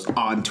videos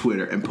on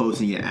Twitter and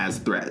posting it as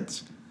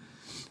threads.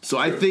 So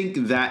I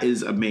think that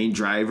is a main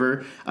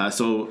driver.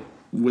 So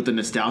with the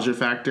nostalgia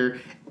factor,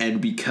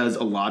 and because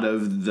a lot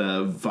of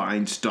the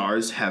Vine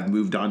stars have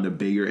moved on to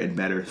bigger and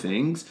better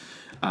things,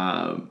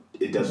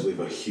 it does leave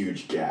a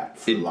huge gap.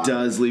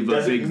 Does leave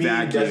a big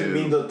vacuum. Doesn't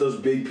mean that those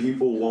big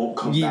people won't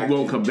come back.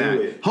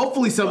 It.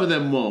 Hopefully, some of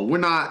them won't. We're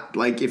not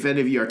if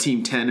any of you are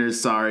Team Tenors,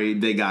 sorry,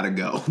 they gotta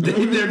go.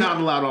 They're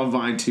not allowed on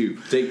Vine too.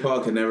 Jake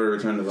Paul can never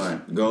return to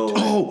Vine. Go away.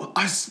 Oh,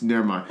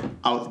 never mind.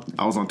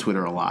 I was on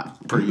Twitter a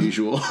lot per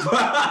usual.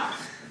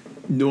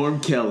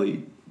 Norm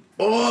Kelly.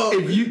 Oh,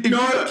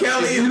 Norm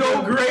Kelly is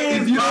the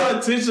greatest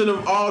politician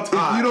of all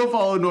time. If you don't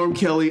follow Norm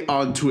Kelly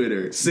on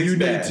Twitter, you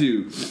need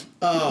to.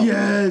 Oh,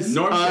 yes,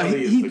 Norm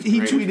Kelly is the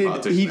greatest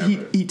politician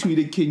ever. He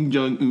tweeted Kim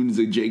Jong-un's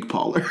a Jake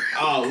Pauler.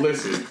 Oh,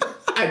 listen,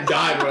 I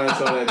died when I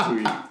saw that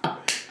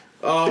tweet.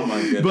 Oh my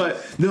goodness!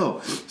 But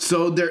no,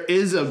 so there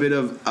is a bit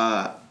of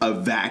a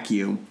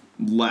vacuum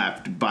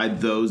left by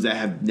those that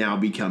have now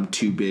become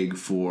too big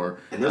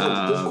for and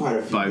there's quite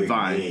a few by big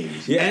Vine.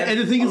 names. Yeah, and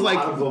the thing is a lot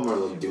of them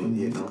are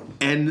doing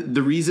and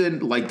the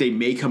reason they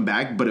may come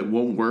back but it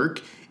won't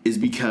work is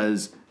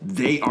because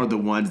they are the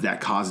ones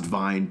that caused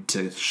Vine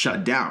to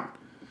shut down.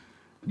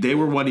 They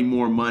were wanting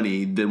more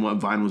money than what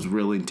Vine was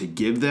willing to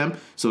give them,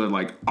 so they're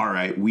like, all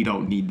right, we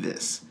don't need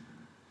this.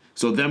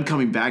 So them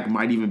coming back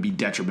might even be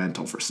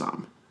detrimental for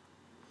some.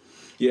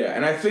 Yeah,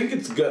 and I think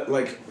it's good.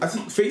 I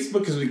think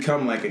Facebook has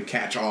become a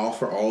catch-all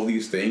for all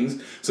these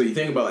things. So you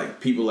think about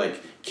people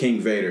like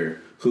King Vader,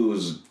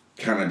 who's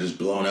kind of just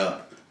blown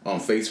up on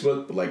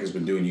Facebook, but has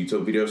been doing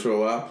YouTube videos for a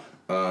while.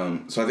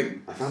 So I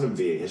think I found him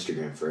via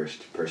Instagram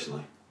first,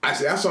 personally. I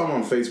saw him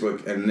on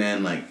Facebook, and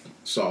then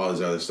saw all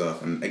his other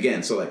stuff. And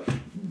again, so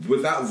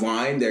without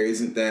Vine, there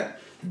isn't that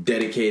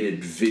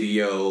dedicated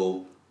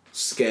video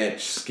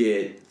skit,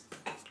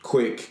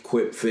 quick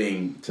quip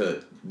thing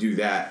to do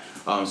that.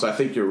 So I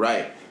think you're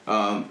right.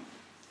 And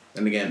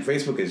again,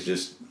 Facebook is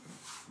just,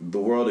 the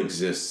world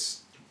exists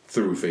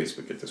through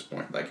Facebook at this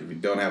point. If you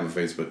don't have a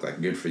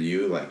Facebook, good for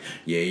you.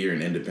 You're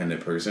an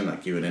independent person.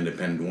 You're an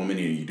independent woman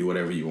and you do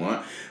whatever you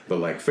want.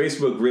 But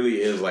Facebook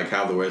really is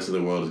how the rest of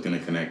the world is going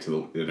to connect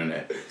to the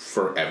internet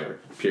forever,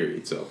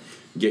 period. So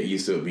get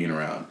used to it being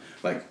around.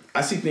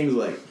 I see things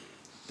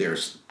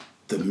there's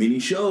the mini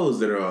shows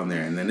that are on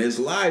there, and then there's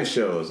live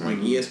shows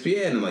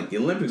ESPN, and the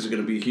Olympics are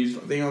going to be a huge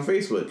thing on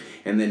Facebook,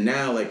 and then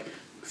now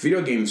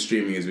video game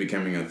streaming is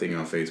becoming a thing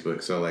on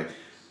Facebook. So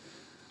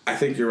I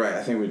think you're right.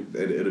 I think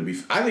it'll be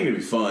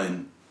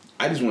fun.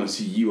 I just want to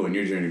see you on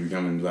your journey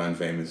becoming Vine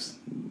famous.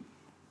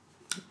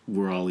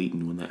 We're all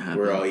eating when that happens.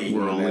 We're all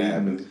eating when that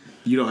happens.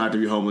 You don't have to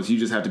be homeless. You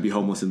just have to be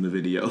homeless in the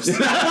videos.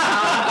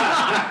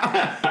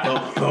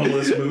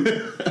 Homeless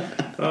movie.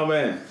 Oh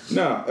man,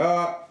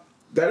 no.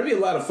 That'd be a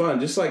lot of fun.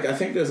 Just I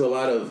think there's a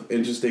lot of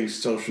interesting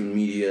social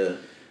media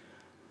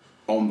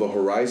on the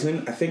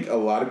horizon. I think a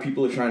lot of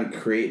people are trying to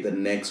create the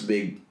next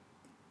big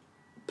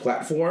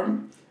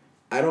platform.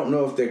 I don't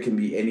know if there can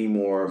be any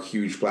more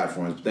huge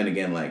platforms. But then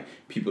again,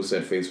 people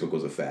said Facebook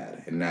was a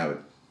fad, and now it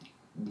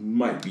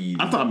might be.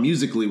 I thought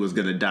Musical.ly was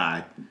gonna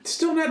die.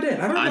 Still not dead.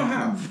 I don't know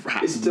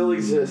how. It still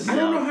exists. I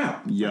don't know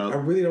how. Yep. I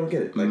really don't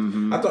get it.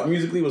 I thought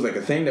Musical.ly was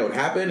a thing that would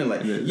happen,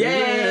 and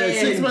yeah,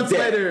 6 months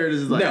later,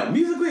 it's no,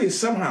 Musical.ly is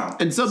somehow.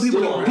 And some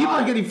people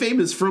are getting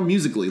famous from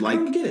Musical.ly. I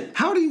don't get it.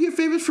 How do you get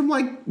famous from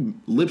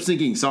lip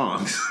syncing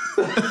songs?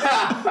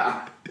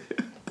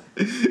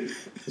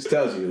 This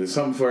tells you there's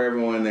something for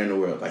everyone there in the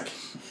world.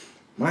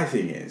 My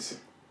thing is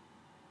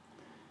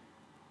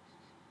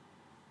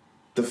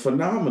the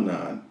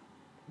phenomenon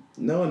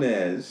known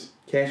as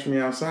Cash Me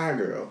Outside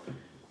Girl,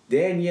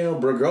 Danielle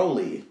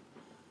Bregoli,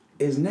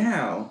 is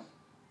now,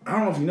 I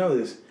don't know if you know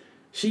this,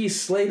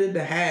 she's slated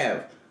to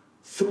have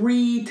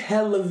 3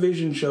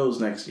 television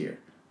shows next year.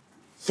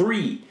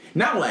 3.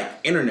 Not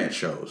internet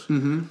shows.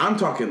 Mm-hmm. I'm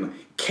talking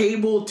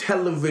cable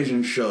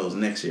television shows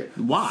next year.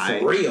 Why?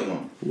 3 of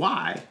them.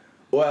 Why?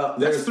 Well,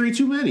 that's 3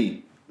 too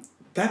many.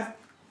 That's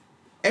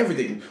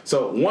everything.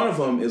 So one of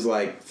them is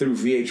through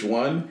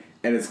VH1,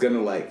 and it's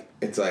gonna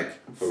it's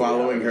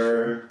following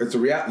her. It's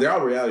they're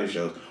all reality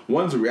shows.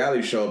 One's a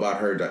reality show about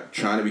her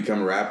trying to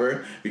become a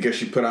rapper because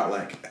she put out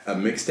a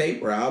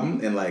mixtape or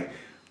album, and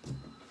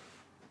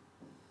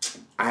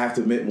I have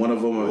to admit, one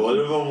of them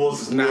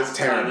was not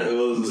terrible.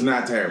 It was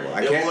not terrible.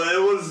 I can't.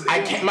 It was.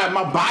 I can't.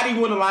 My body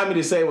wouldn't allow me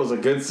to say it was a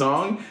good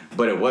song,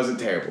 but it wasn't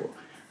terrible.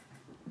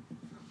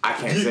 I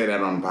can't say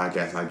that on the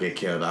podcast. I'll get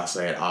killed. I'll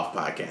say it off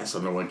podcast, so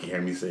no one can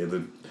hear me say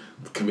the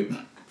commit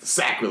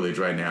sacrilege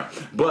right now.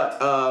 But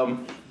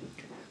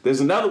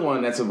there's another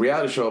one that's a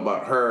reality show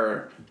about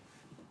her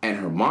and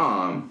her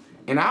mom,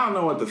 and I don't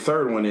know what the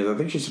third one is. I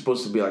think she's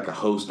supposed to be like a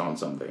host on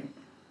something.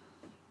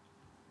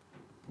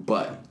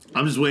 But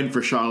I'm just waiting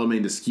for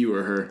Charlamagne to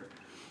skewer her.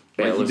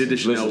 yeah, Like he did to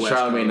Chanel West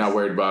Charlamagne Coast. not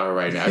worried about her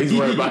right now. He's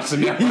worried about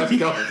Chanel West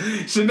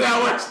Coast.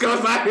 Chanel West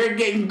Coast out here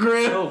getting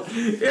grilled.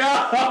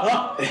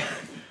 Yeah.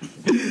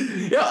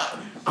 Yeah.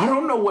 I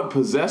don't know what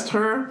possessed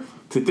her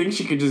to think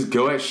she could just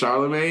go at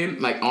Charlamagne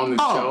like on the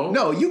show. Oh,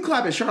 no, you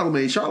clap at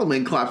Charlamagne.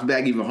 Charlamagne claps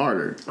back even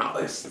harder.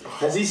 Oh,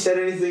 Has he said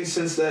anything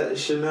since that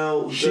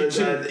Chanel?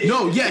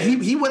 No, yeah,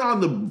 he went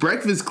on the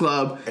Breakfast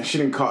Club. and she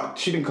didn't caught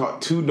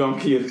 2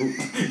 donkey of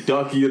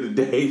the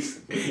days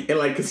in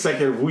like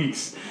consecutive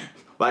weeks.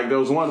 Like there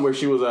was one where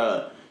she was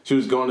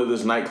going to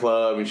this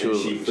nightclub and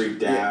she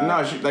freaked out.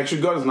 Yeah, no,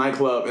 she'd go to this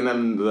nightclub and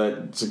then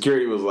the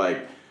security was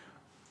like,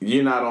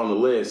 "You're not on the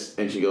list,"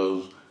 and she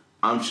goes,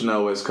 "I'm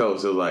Chanel West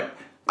Coast." It was like,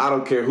 "I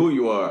don't care who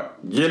you are,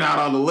 you're not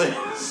on the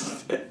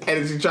list."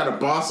 And she tried to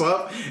boss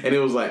up, and it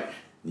was like,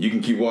 "You can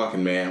keep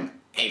walking, ma'am."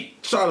 And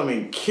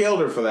Charlamagne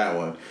killed her for that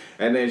one.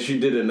 And then she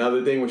did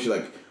another thing where she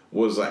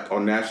was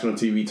on national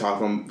TV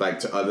talking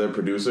to other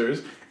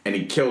producers, and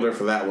he killed her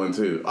for that one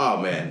too. Oh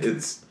man,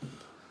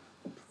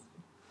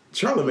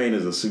 Charlamagne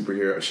is a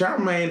superhero.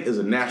 Charlamagne is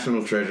a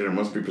national treasure and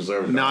must be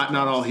preserved. Not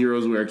all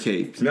heroes wear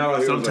capes. Not all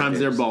heroes wear Sometimes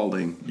they're capes.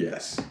 balding.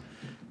 Yes,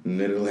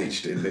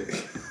 middle-aged in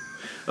it.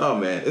 Oh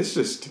man, it's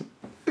just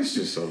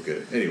so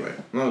good. Anyway,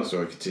 long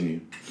story.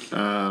 Continue.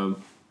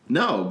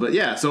 No, but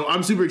yeah, so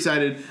I'm super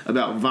excited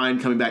about Vine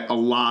coming back. A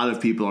lot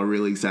of people are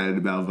really excited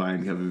about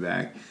Vine coming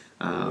back.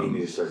 We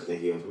need to start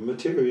thinking of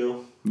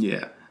material.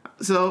 Yeah.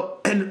 So,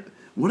 and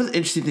one of the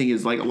interesting thing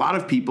is, like, a lot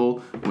of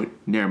people,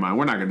 never mind,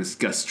 we're not going to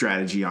discuss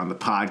strategy on the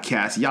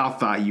podcast. Y'all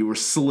thought you were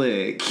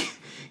slick.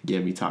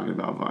 Get me talking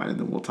about Vine, and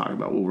then we'll talk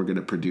about what we're going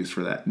to produce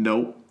for that.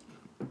 Nope.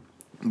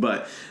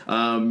 But,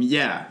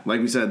 yeah,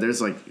 like we said,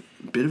 there's, like,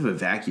 a bit of a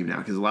vacuum now,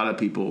 because a lot of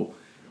people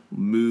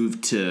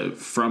moved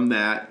from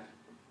that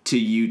to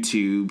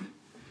YouTube,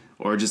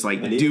 or just,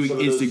 like, And even doing some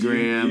of those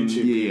Instagram.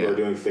 YouTube people are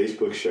doing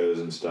Facebook shows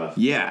and stuff.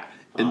 Yeah.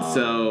 And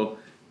so,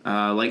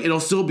 like, it'll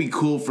still be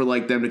cool for,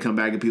 like, them to come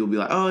back and people be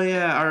like, oh,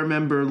 yeah, I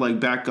remember, like,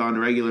 back on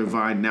regular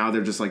Vine. Now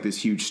they're just, like,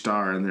 this huge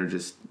star and they're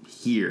just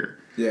here.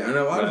 Yeah, and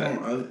a lot of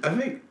them. I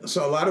think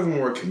so. A lot of them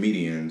were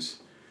comedians,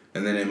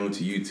 and then they moved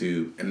to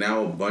YouTube, and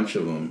now a bunch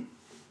of them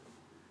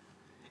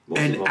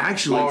And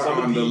actually, are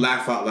on the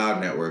Laugh Out Loud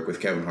network with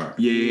Kevin Hart.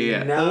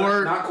 yeah. No,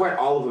 Or, not quite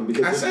all of them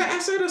because I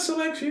said a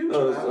select few.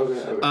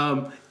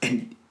 okay.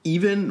 and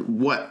even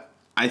what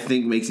I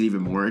think makes it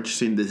even more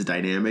interesting, this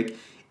dynamic,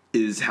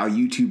 is how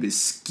YouTube is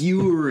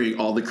skewering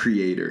all the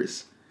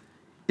creators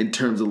in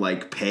terms of,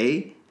 like,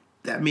 pay.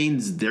 That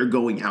means they're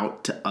going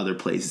out to other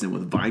places, and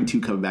with Vine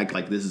 2 coming back,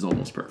 like, this is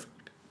almost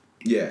perfect.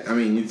 Yeah, I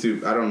mean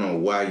YouTube. I don't know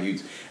why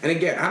YouTube. And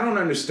again, I don't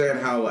understand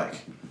how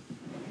like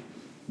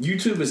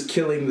YouTube is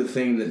killing the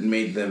thing that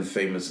made them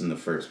famous in the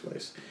first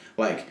place.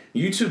 Like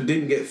YouTube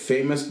didn't get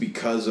famous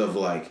because of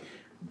like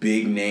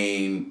big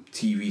name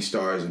TV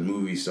stars and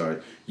movie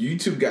stars.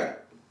 YouTube got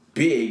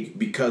big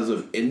because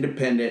of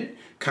independent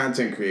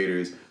content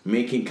creators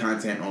making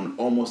content on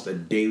almost a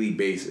daily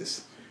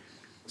basis.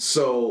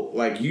 So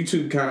like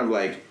YouTube kind of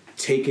like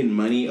taken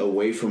money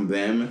away from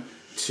them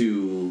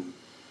to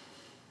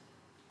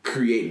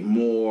create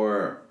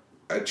more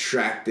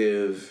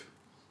attractive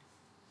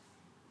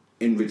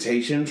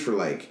invitations for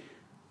like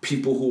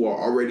people who are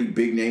already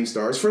big name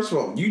stars. First of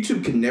all,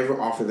 YouTube can never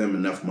offer them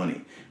enough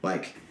money.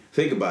 Like,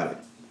 think about it.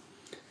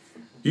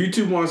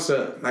 YouTube wants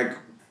to, like,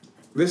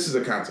 this is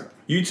a concept.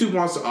 YouTube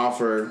wants to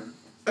offer,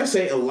 let's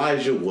say,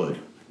 Elijah Wood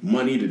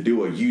money to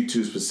do a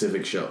YouTube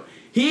specific show.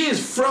 He is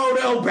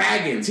Frodo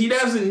Baggins. He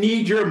doesn't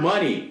need your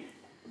money.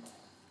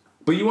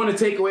 But you want to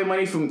take away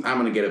money from, I'm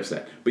going to get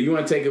upset, but you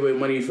want to take away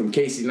money from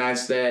Casey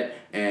Neistat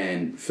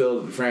and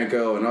Phil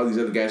DeFranco and all these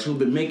other guys who've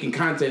been making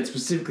content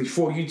specifically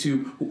for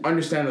YouTube, who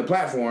understand the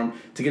platform,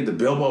 to get the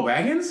Bilbo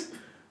Baggins?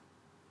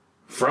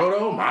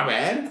 Frodo, my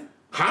bad.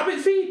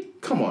 Hobbit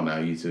feet? Come on now,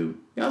 YouTube.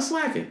 Y'all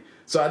slacking.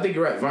 So I think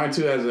you're right. Vine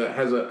 2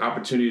 has an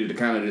opportunity to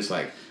kind of just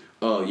like,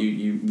 oh,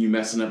 you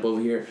messing up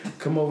over here?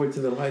 Come over to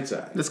the light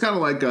side. That's kind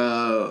of like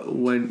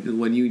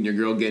when you and your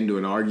girl get into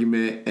an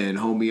argument and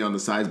homie on the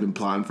side's been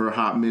plotting for a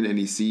hot minute and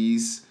he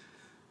sees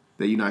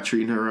that you're not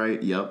treating her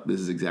right. Yep,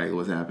 this is exactly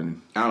what's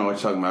happening. I don't know what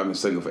you're talking about. I've been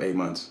single for 8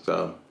 months,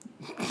 so.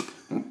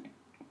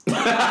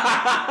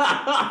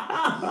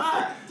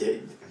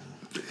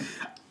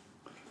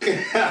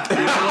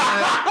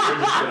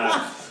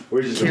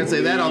 We're just Can't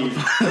say that on the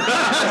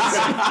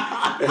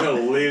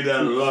leave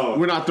that alone.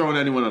 We're not throwing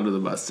anyone under the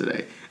bus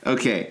today.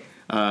 Okay.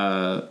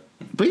 But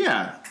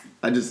yeah,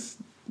 that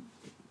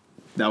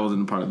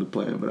wasn't part of the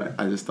plan, but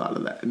I just thought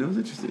of that. And it was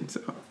interesting,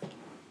 so.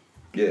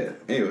 Yeah,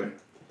 anyway.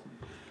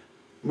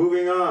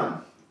 moving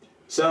on.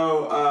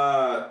 So,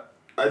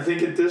 I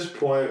think at this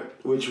point,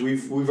 which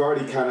we've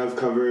already kind of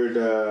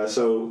covered,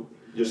 so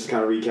just to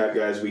kind of recap,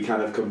 guys, we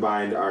kind of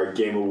combined our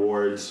game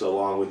awards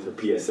along with the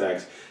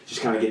PSX, just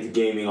kind of get the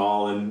gaming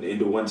all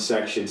into one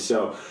section.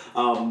 So,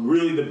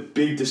 really the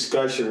big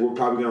discussion, we're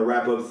probably going to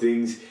wrap up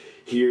things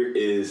here,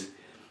 is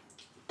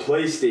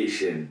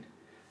PlayStation.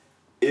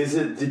 Is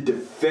it the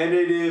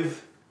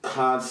definitive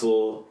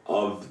console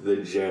of the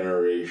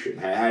generation?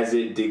 Has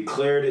it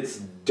declared its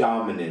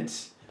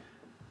dominance?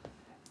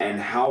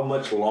 And how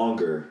much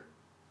longer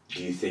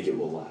do you think it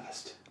will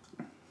last?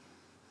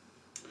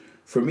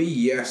 For me,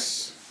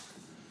 yes.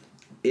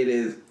 It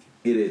is.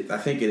 It is. I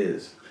think it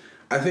is.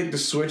 I think the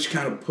Switch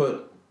kind of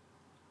put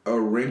a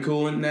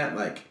wrinkle in that.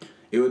 Like,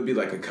 it would be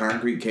like a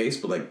concrete case,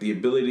 but like the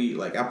ability,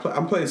 like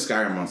I'm playing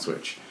Skyrim on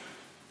Switch.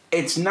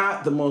 It's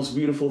not the most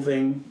beautiful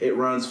thing. It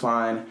runs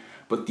fine.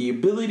 But the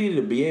ability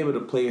to be able to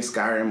play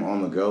Skyrim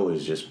on the go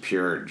is just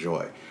pure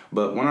joy.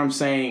 But when I'm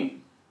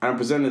saying, I'm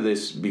presenting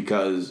this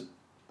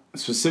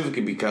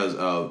specifically because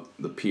of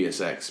the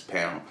PSX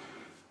panel.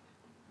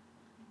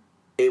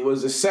 It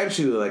was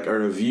essentially like a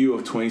review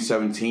of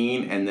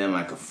 2017 and then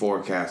like a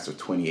forecast of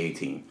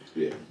 2018.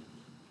 Yeah.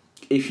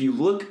 If you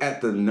look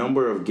at the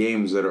number of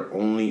games that are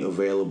only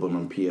available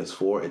on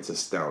PS4, it's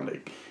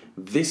astounding.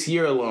 This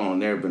year alone,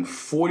 there have been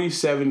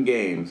 47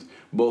 games,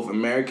 both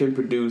American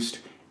produced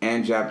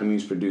and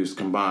Japanese produced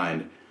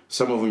combined.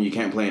 Some of them you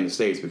can't play in the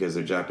States because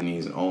they're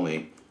Japanese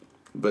only.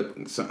 But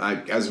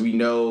as we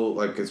know,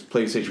 like as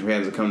PlayStation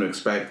fans have come to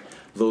expect,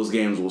 those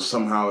games will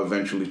somehow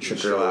eventually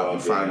trickle out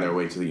and find their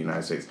way to the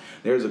United States.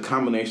 There's a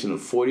combination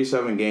of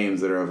 47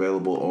 games that are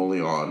available only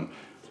on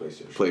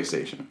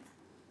PlayStation.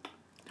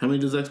 How many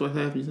does Xbox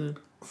have, you said?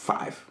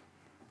 5.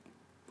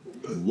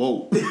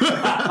 Whoa.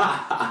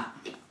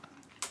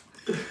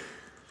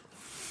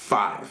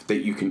 5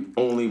 that you can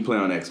only play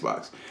on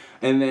Xbox.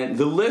 And then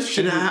the list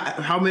should... And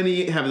how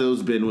many have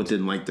those been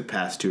within like the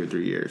past 2 or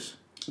 3 years?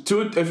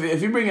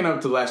 If you're bringing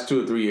up the last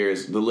 2 or 3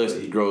 years, the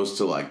list grows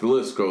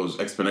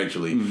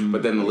exponentially,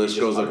 but then the list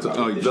goes up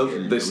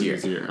to this year.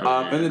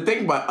 And the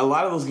thing about a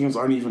lot of those games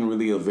aren't even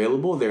really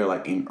available; they're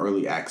like in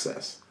early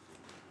access.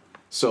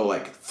 So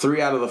like 3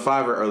 out of the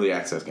 5 are early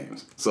access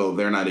games, so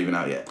they're not even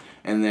out yet.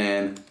 And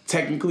then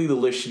technically the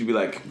list should be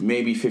like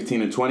maybe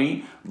 15 to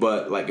 20,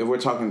 but like if we're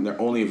talking, they're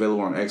only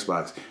available on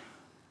Xbox.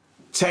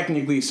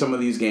 Technically, some of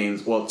these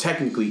games,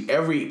 technically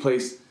every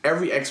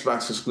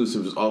Xbox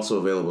exclusive is also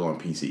available on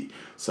PC.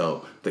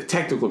 So the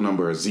technical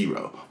number is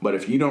 0. But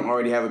if you don't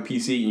already have a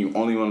PC and you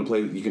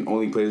can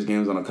only play these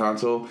games on a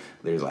console,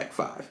 there's like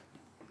 5.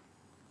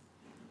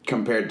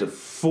 Compared to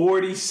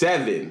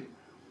 47.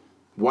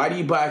 Why do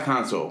you buy a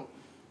console?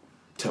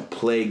 To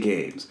play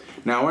games.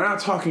 Now, we're not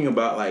talking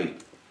about like,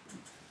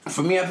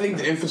 for me, I think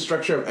the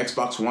infrastructure of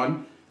Xbox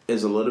One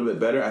is a little bit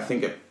better. I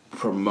think it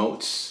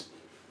promotes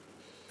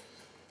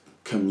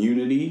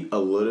community a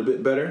little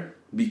bit better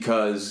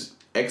because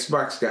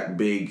Xbox got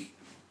big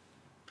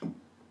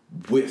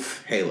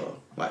with Halo.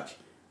 Like,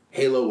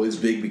 Halo is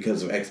big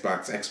because of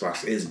Xbox.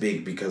 Xbox is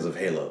big because of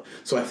Halo.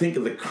 So I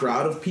think the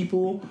crowd of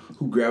people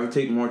who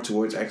gravitate more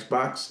towards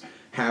Xbox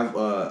have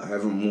a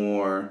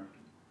more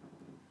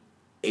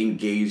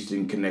engaged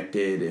and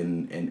connected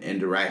and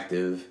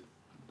interactive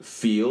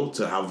feel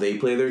to how they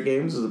play their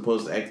games as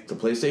opposed to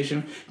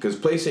PlayStation. Because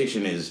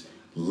PlayStation is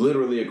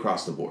literally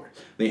across the board.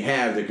 They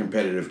have their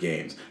competitive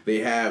games.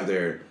 They have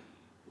their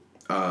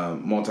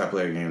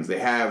multiplayer games. They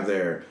have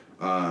their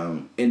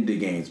indie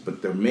games.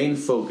 But their main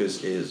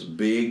focus is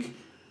big,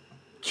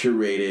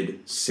 curated,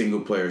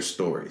 single-player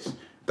stories.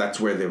 That's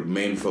where their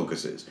main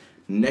focus is.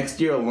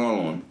 Next year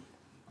alone,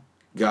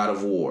 God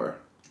of War,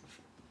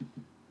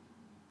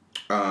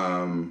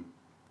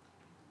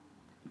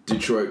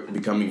 Detroit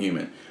Becoming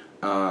Human.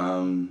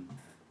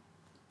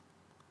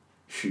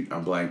 Shoot,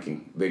 I'm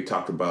blanking. They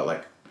talked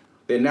about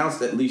they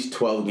announced at least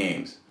 12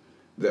 games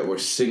that were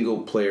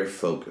single player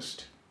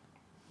focused.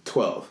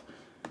 12.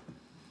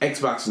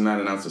 Xbox has not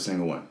announced a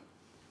single one.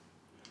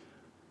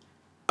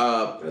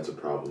 That's a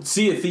problem.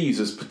 Sea of Thieves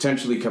is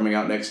potentially coming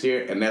out next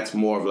year, and that's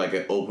more of like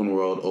an open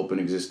world, open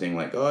existing,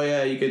 like, oh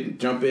yeah, you could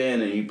jump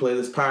in and you play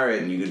this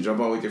pirate and you can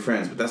jump on with your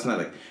friends, but that's not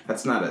a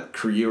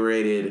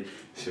curated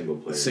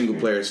single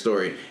player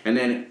story. And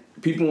then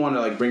people want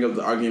to bring up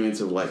the arguments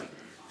of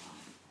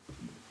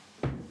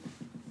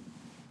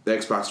the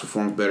Xbox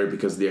performs better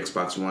because the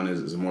Xbox One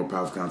is a more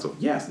powerful console.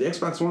 Yes, the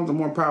Xbox One's a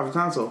more powerful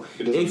console.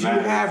 If you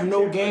have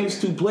no games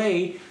to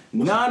play,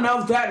 none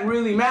of that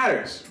really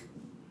matters.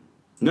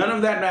 None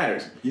of that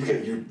matters. You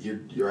can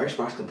your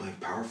Xbox can play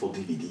powerful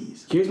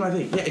DVDs. Here's my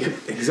thing. Yeah,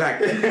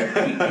 exactly.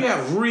 You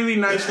have really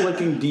nice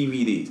looking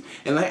DVDs,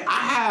 and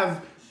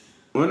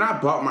when I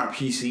bought my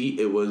PC,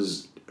 it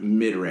was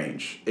mid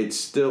range. It's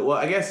still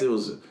I guess it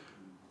was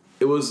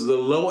the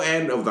low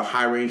end of the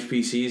high range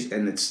PCs,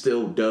 and it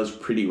still does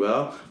pretty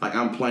well. Like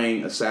I'm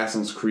playing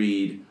Assassin's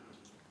Creed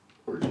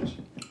Origins.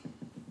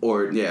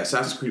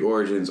 Assassin's Creed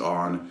Origins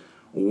on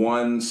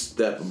one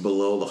step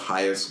below the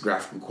highest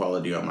graphical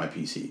quality on my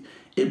PC.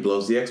 It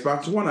blows the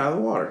Xbox One out of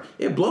the water.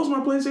 It blows my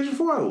PlayStation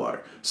 4 out of the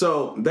water.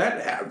 So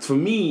that, for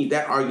me,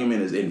 that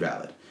argument is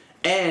invalid.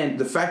 And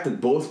the fact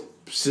that both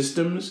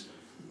systems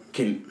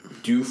can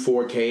do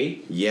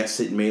 4K, yes,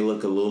 it may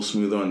look a little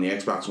smoother on the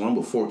Xbox One,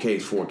 but 4K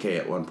is 4K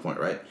at one point,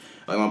 right?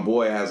 Like my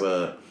boy has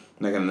I'm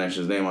not gonna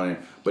mention his name on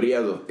here, but he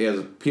has a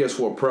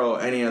PS4 Pro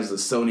and he has the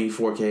Sony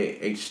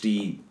 4K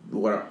HD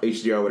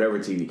HDR whatever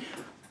TV.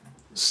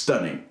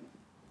 Stunning.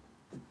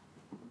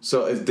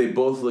 So if they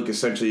both look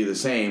essentially the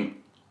same,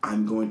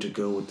 I'm going to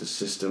go with the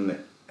system that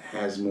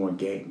has more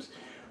games.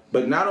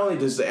 But not only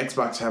does the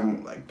Xbox have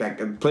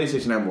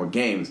PlayStation have more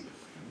games,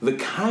 the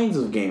kinds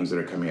of games that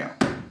are coming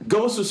out.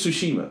 Ghost of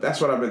Tsushima,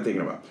 that's what I've been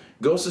thinking about.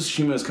 Ghost of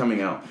Tsushima is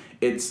coming out.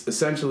 It's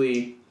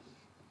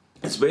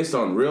based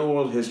on real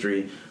world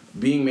history,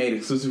 being made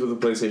exclusive for the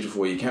PlayStation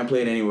 4. You can't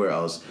play it anywhere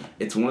else.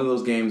 It's one of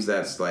those games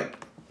that's like,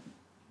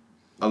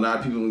 a lot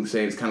of people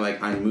say it's kind of like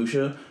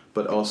Onimusha,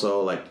 but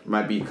also like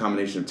might be a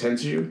combination of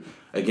Tenchu.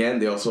 Again,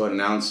 they also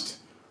announced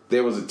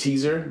there was a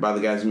teaser by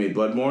the guys who made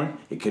Bloodborne.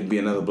 It could be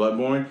another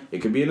Bloodborne. It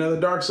could be another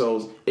Dark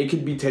Souls. It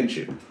could be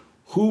Tenchu.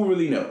 Who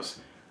really knows?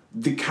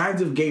 The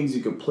kinds of games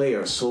you could play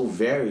are so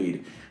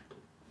varied.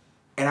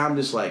 And I'm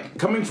just like,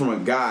 coming from a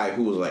guy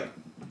who was like,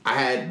 I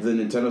had the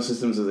Nintendo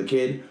systems as a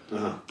kid,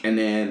 and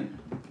then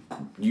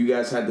you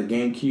guys had the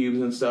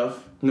GameCubes and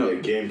stuff. No,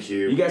 yeah,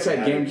 GameCube. You guys had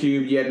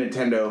GameCube, you had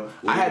Nintendo.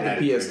 I had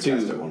the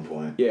PS2 at one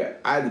point. Yeah,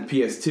 I had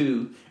the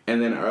PS2,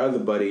 and then our other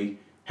buddy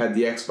had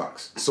the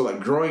Xbox. So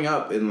like growing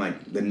up in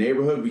like the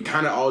neighborhood, we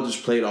kind of all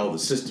just played all the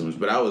systems,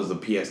 but I was the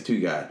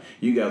PS2 guy.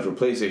 You guys were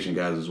PlayStation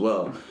guys as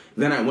well.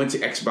 Then I went to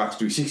Xbox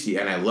 360,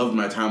 and I loved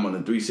my time on the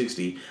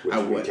 360.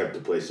 We kept the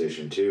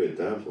PlayStation 2 at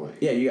that point.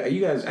 Yeah, you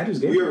guys. I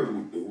just gave.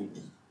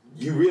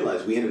 You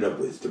realize we ended up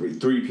with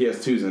three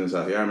PS2s in this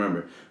house. Yeah, I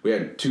remember. We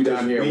had two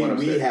down here, one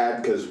upstairs. We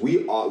had because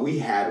we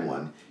had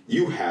one.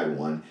 You had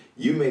one.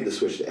 You made the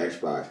switch to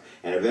Xbox,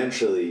 and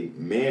eventually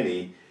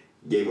Manny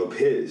gave up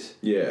his.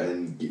 Yeah,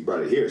 and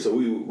brought it here. So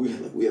we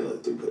had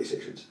like 3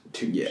 PlayStations,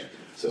 2. Yeah.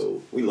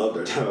 So we loved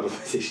our time on the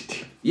PlayStation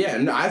 2. Yeah,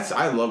 no,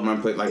 I love my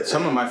play. Like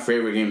some of my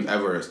favorite games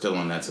ever are still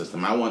on that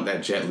system. I want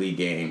that Jet Li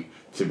game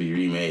to be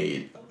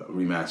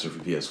remastered for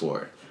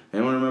PS4.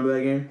 Anyone remember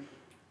that game?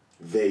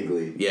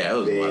 Vaguely. Yeah, it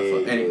was a lot of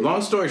fun. And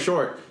long story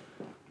short,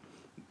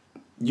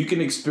 you can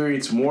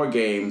experience more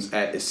games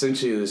at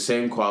essentially the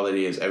same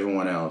quality as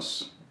everyone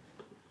else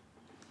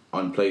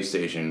on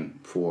PlayStation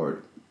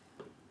 4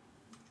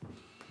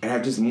 and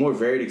have just more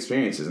varied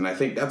experiences. And I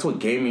think that's what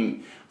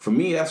gaming, for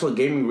me, that's what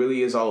gaming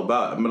really is all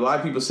about. I mean, a lot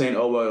of people saying,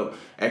 oh, well,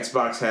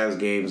 Xbox has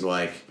games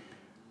like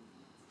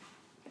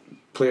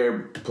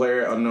Player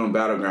Unknown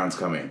Battlegrounds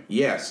coming.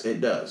 Yes,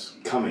 it does.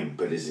 Coming,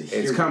 but is it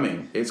here? It's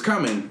coming. It's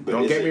coming. But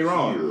don't get me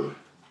wrong. Here?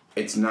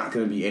 It's not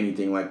going to be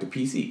anything like the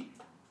PC.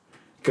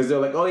 Because they're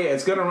like, oh yeah,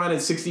 it's going to run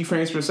at 60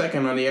 frames per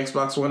second on the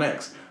Xbox One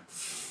X.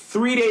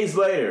 3 days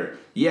later,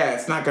 yeah,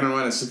 it's not going to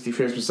run at 60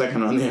 frames per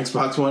second on the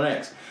Xbox One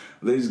X.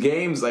 There's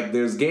games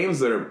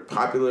that are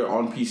popular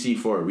on PC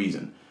for a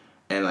reason.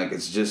 And like,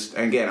 it's just,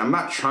 again, I'm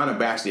not trying to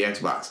bash the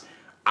Xbox.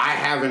 I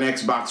have an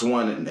Xbox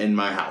One in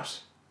my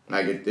house.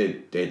 Like,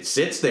 it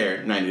sits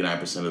there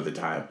 99% of the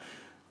time.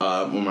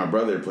 When my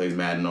brother plays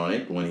Madden on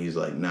it, when he's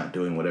like not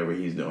doing whatever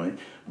he's doing.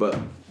 But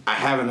I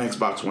have an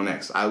Xbox One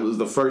X. I was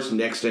the first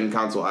next-gen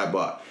console I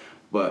bought.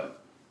 But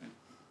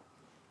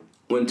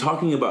when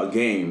talking about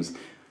games,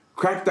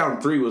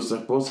 Crackdown 3 was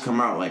supposed to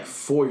come out like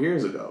 4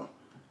 years ago.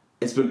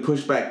 It's been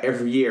pushed back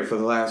every year for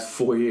the last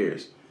 4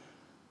 years.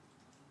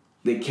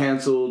 They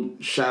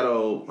canceled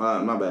Shadow...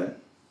 my bad.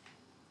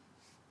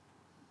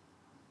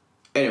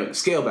 Anyway,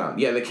 Scalebound.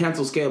 Yeah, they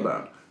canceled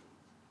Scalebound.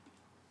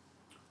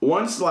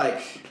 Once,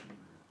 like,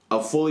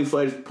 a fully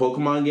fledged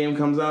Pokemon game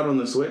comes out on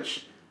the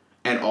Switch,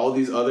 and all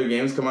these other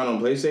games come out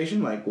on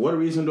PlayStation, like, what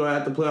reason do I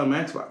have to play on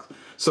my Xbox?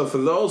 So for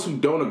those who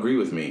don't agree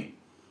with me,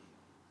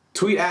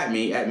 tweet at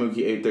me, at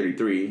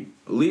Mookie833,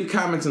 leave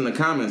comments in the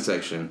comment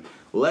section.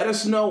 Let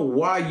us know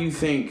why you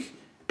think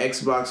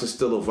Xbox is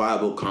still a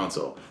viable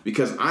console.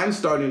 Because I'm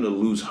starting to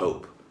lose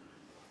hope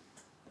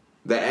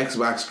that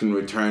Xbox can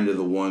return to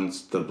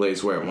the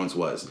place where it once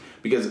was.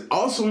 Because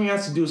all Sony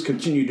has to do is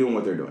continue doing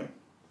what they're doing.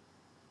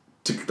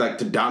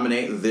 To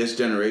dominate this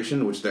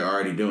generation, which they're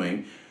already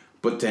doing,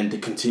 but then to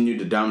continue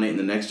to dominate in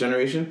the next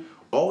generation,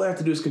 all they have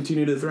to do is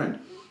continue to trend.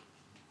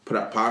 Put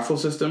out a powerful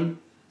system,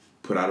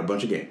 put out a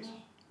bunch of games.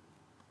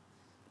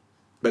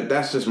 But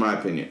that's just my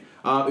opinion.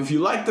 If you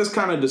like this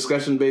kind of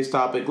discussion-based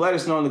topic, let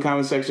us know in the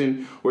comment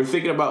section. We're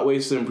thinking about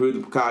ways to improve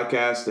the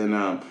podcast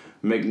and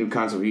make new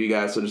content for you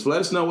guys. So just let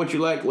us know what you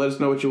like. Let us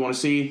know what you want to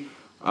see.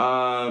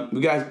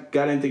 You guys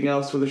got anything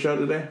else for the show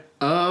today?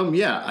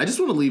 Yeah, I just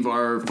want to leave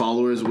our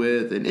followers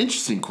with an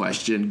interesting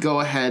question. Go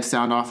ahead,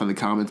 sound off in the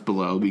comments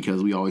below,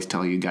 because we always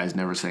tell you guys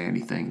never say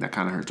anything. That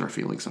kind of hurts our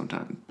feelings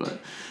sometimes. But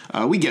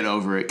we get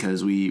over it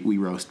because we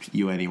roast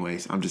you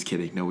anyways. I'm just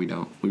kidding. No, we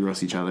don't. We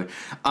roast each other.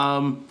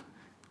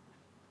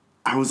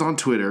 I was on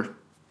Twitter.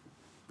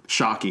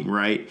 Shocking,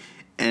 right?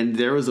 And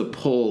there was a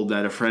poll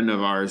that a friend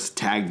of ours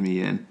tagged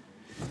me in.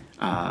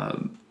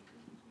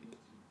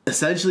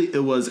 essentially,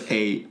 it was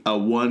a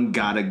one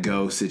gotta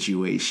go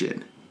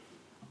situation.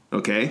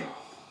 Okay?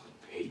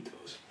 I hate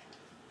those.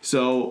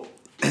 So,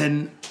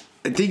 and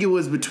I think it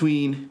was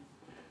between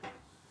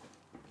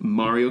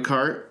Mario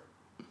Kart,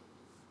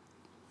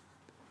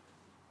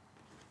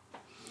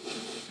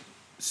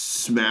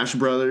 Smash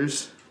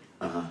Brothers,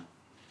 and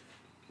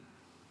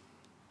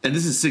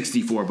this is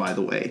 64, by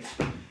the way,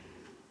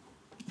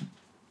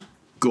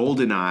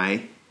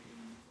 GoldenEye,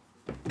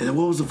 and then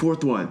what was the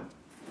fourth one?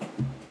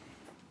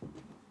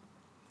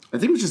 I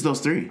think it was just those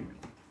three.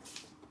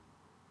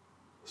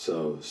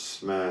 So,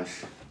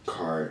 Smash,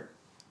 Kart,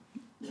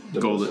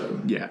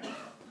 Golden, yeah.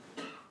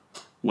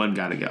 One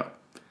gotta go.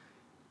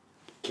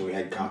 Can we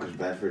add Conker's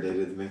Bad Fur Day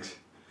to the mix?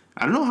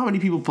 I don't know how many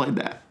people played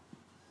that.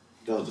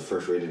 That was the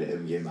first rated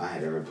M game I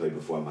had ever played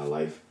before in my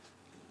life.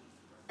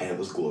 And it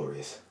was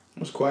glorious. It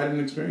was quite an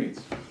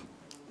experience.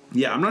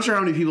 Yeah, I'm not sure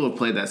how many people have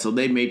played that, so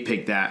they may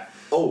pick that.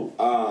 Oh,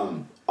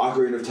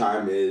 Ocarina of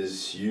Time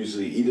is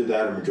usually either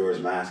that or Majora's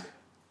Mask.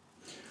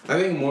 I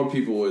think more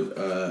people would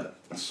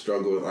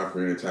struggle with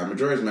Ocarina of Time.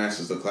 Majora's Mask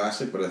is the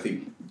classic, but I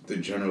think the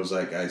general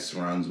zeitgeist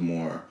surrounds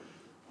more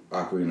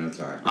Ocarina of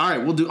Time. All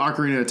right, we'll do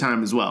Ocarina of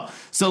Time as well.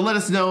 So let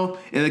us know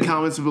in the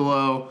comments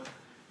below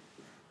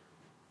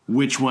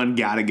which one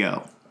gotta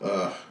go.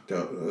 As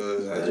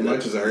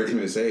much as it hurts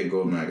me to say it,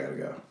 GoldenEye gotta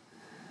go.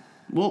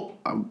 Well,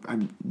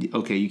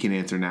 okay, you can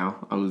answer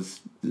now.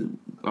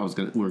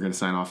 We're gonna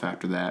sign off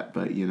after that,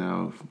 but you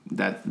know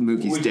that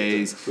Mookie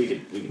stays. We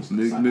can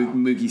sign off.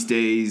 Mookie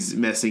stays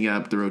messing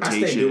up the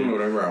rotation. I stay doing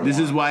whatever I want. This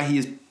is why he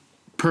is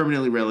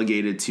permanently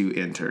relegated to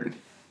intern.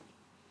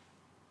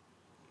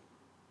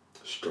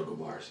 Struggle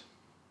bars.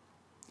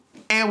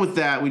 And with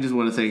that, we just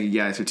want to thank you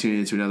guys for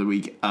tuning in to another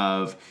week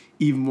of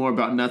Even More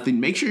About Nothing.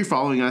 Make sure you're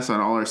following us on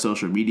all our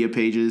social media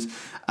pages.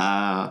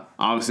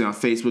 Obviously on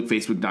Facebook,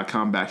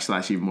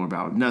 facebook.com/Even More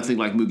About Nothing.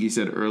 Like Mookie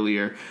said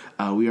earlier,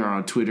 we are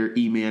on Twitter,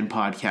 eMan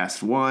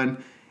Podcast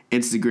 1,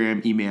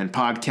 Instagram, eMan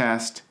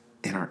Podcast,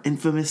 and our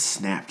infamous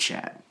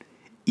Snapchat,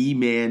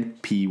 eMan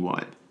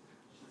P1.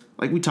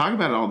 Like we talk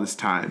about it all this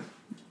time.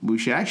 We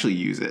should actually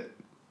use it.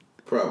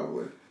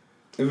 Probably.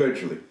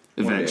 Eventually.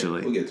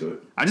 Eventually. We'll get to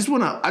it. I just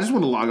wanna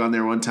log on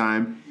there one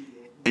time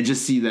and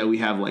just see that we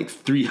have like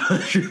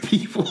 300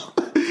 people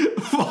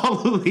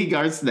following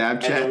our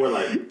Snapchat. And then we're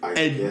like,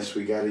 I guess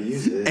we gotta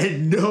use it.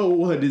 And no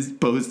one is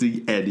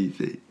posting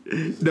anything.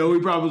 No, we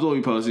probably will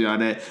be posting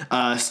on it.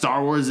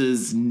 Star Wars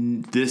is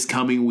this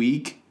coming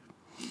week.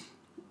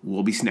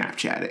 We'll be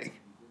Snapchatting.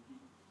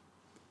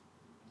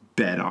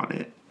 Bet on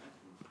it.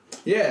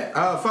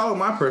 Yeah, follow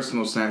my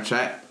personal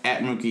Snapchat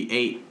at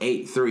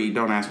Mookie883.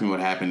 Don't ask me what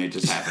happened. It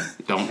just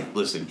happened. Don't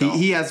listen. Don't.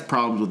 He has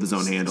problems with his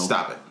own handle.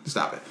 Stop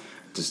it.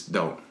 Just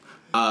don't.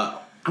 I'm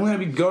gonna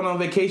be going on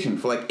vacation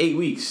for like 8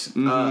 weeks.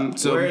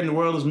 So where in the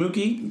world is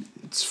Mookie?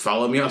 Just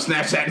follow me on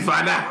Snapchat and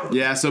find out.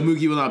 Yeah, so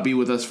Mookie will not be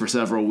with us for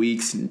several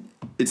weeks.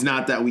 It's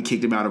not that we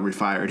kicked him out or we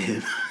fired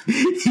him.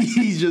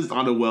 He's just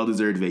on a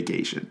well-deserved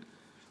vacation.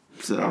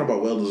 So. I don't know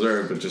about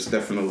well-deserved, but just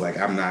definitely like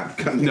I'm not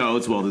coming. No,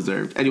 it's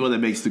well-deserved. Anyone that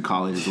makes the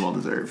college is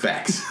well-deserved.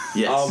 Facts.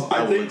 Yes.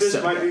 I think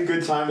this might be a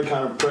good time to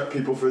kind of prep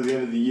people for the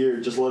end of the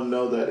year. Just let them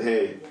know that,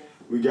 hey,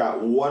 we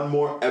got one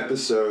more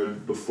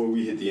episode before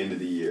we hit the end of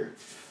the year.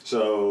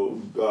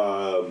 So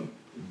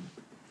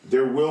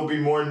there will be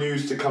more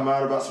news to come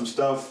out about some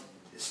stuff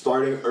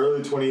starting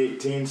early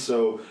 2018.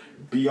 So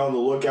be on the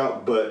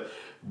lookout, but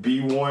be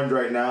warned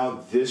right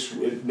now, this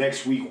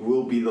next week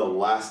will be the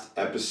last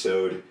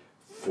episode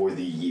for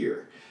the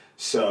year.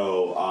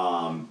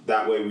 So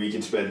that way we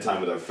can spend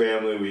time with our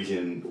family, we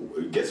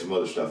can get some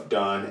other stuff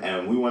done,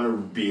 and we want to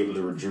be able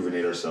to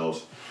rejuvenate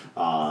ourselves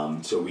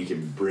so we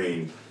can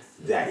bring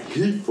that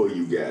heat for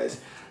you guys.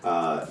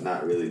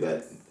 Not really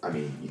that, I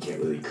mean, you can't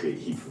really create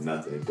heat from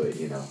nothing, but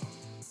you know,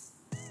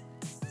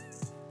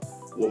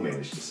 we'll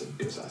manage to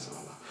do something.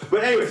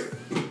 But anyways,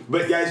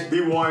 but guys,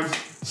 be warned.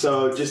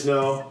 So just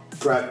know,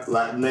 prep.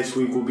 Next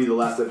week will be the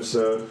last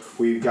episode.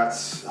 We've got.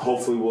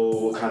 Hopefully,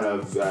 we'll kind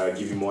of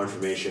give you more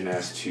information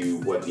as to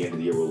what the end of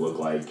the year will look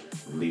like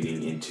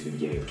leading into the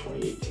beginning of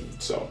 2018.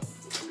 So,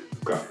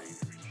 okay,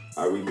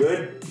 are we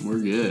good? We're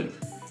good.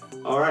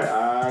 All right.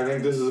 I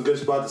think this is a good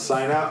spot to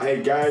sign out.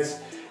 Hey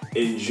guys,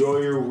 enjoy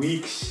your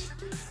weeks.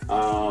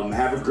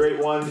 Have a great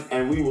one,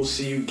 and we will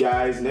see you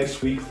guys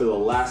next week for the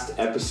last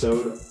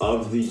episode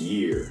of the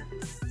year.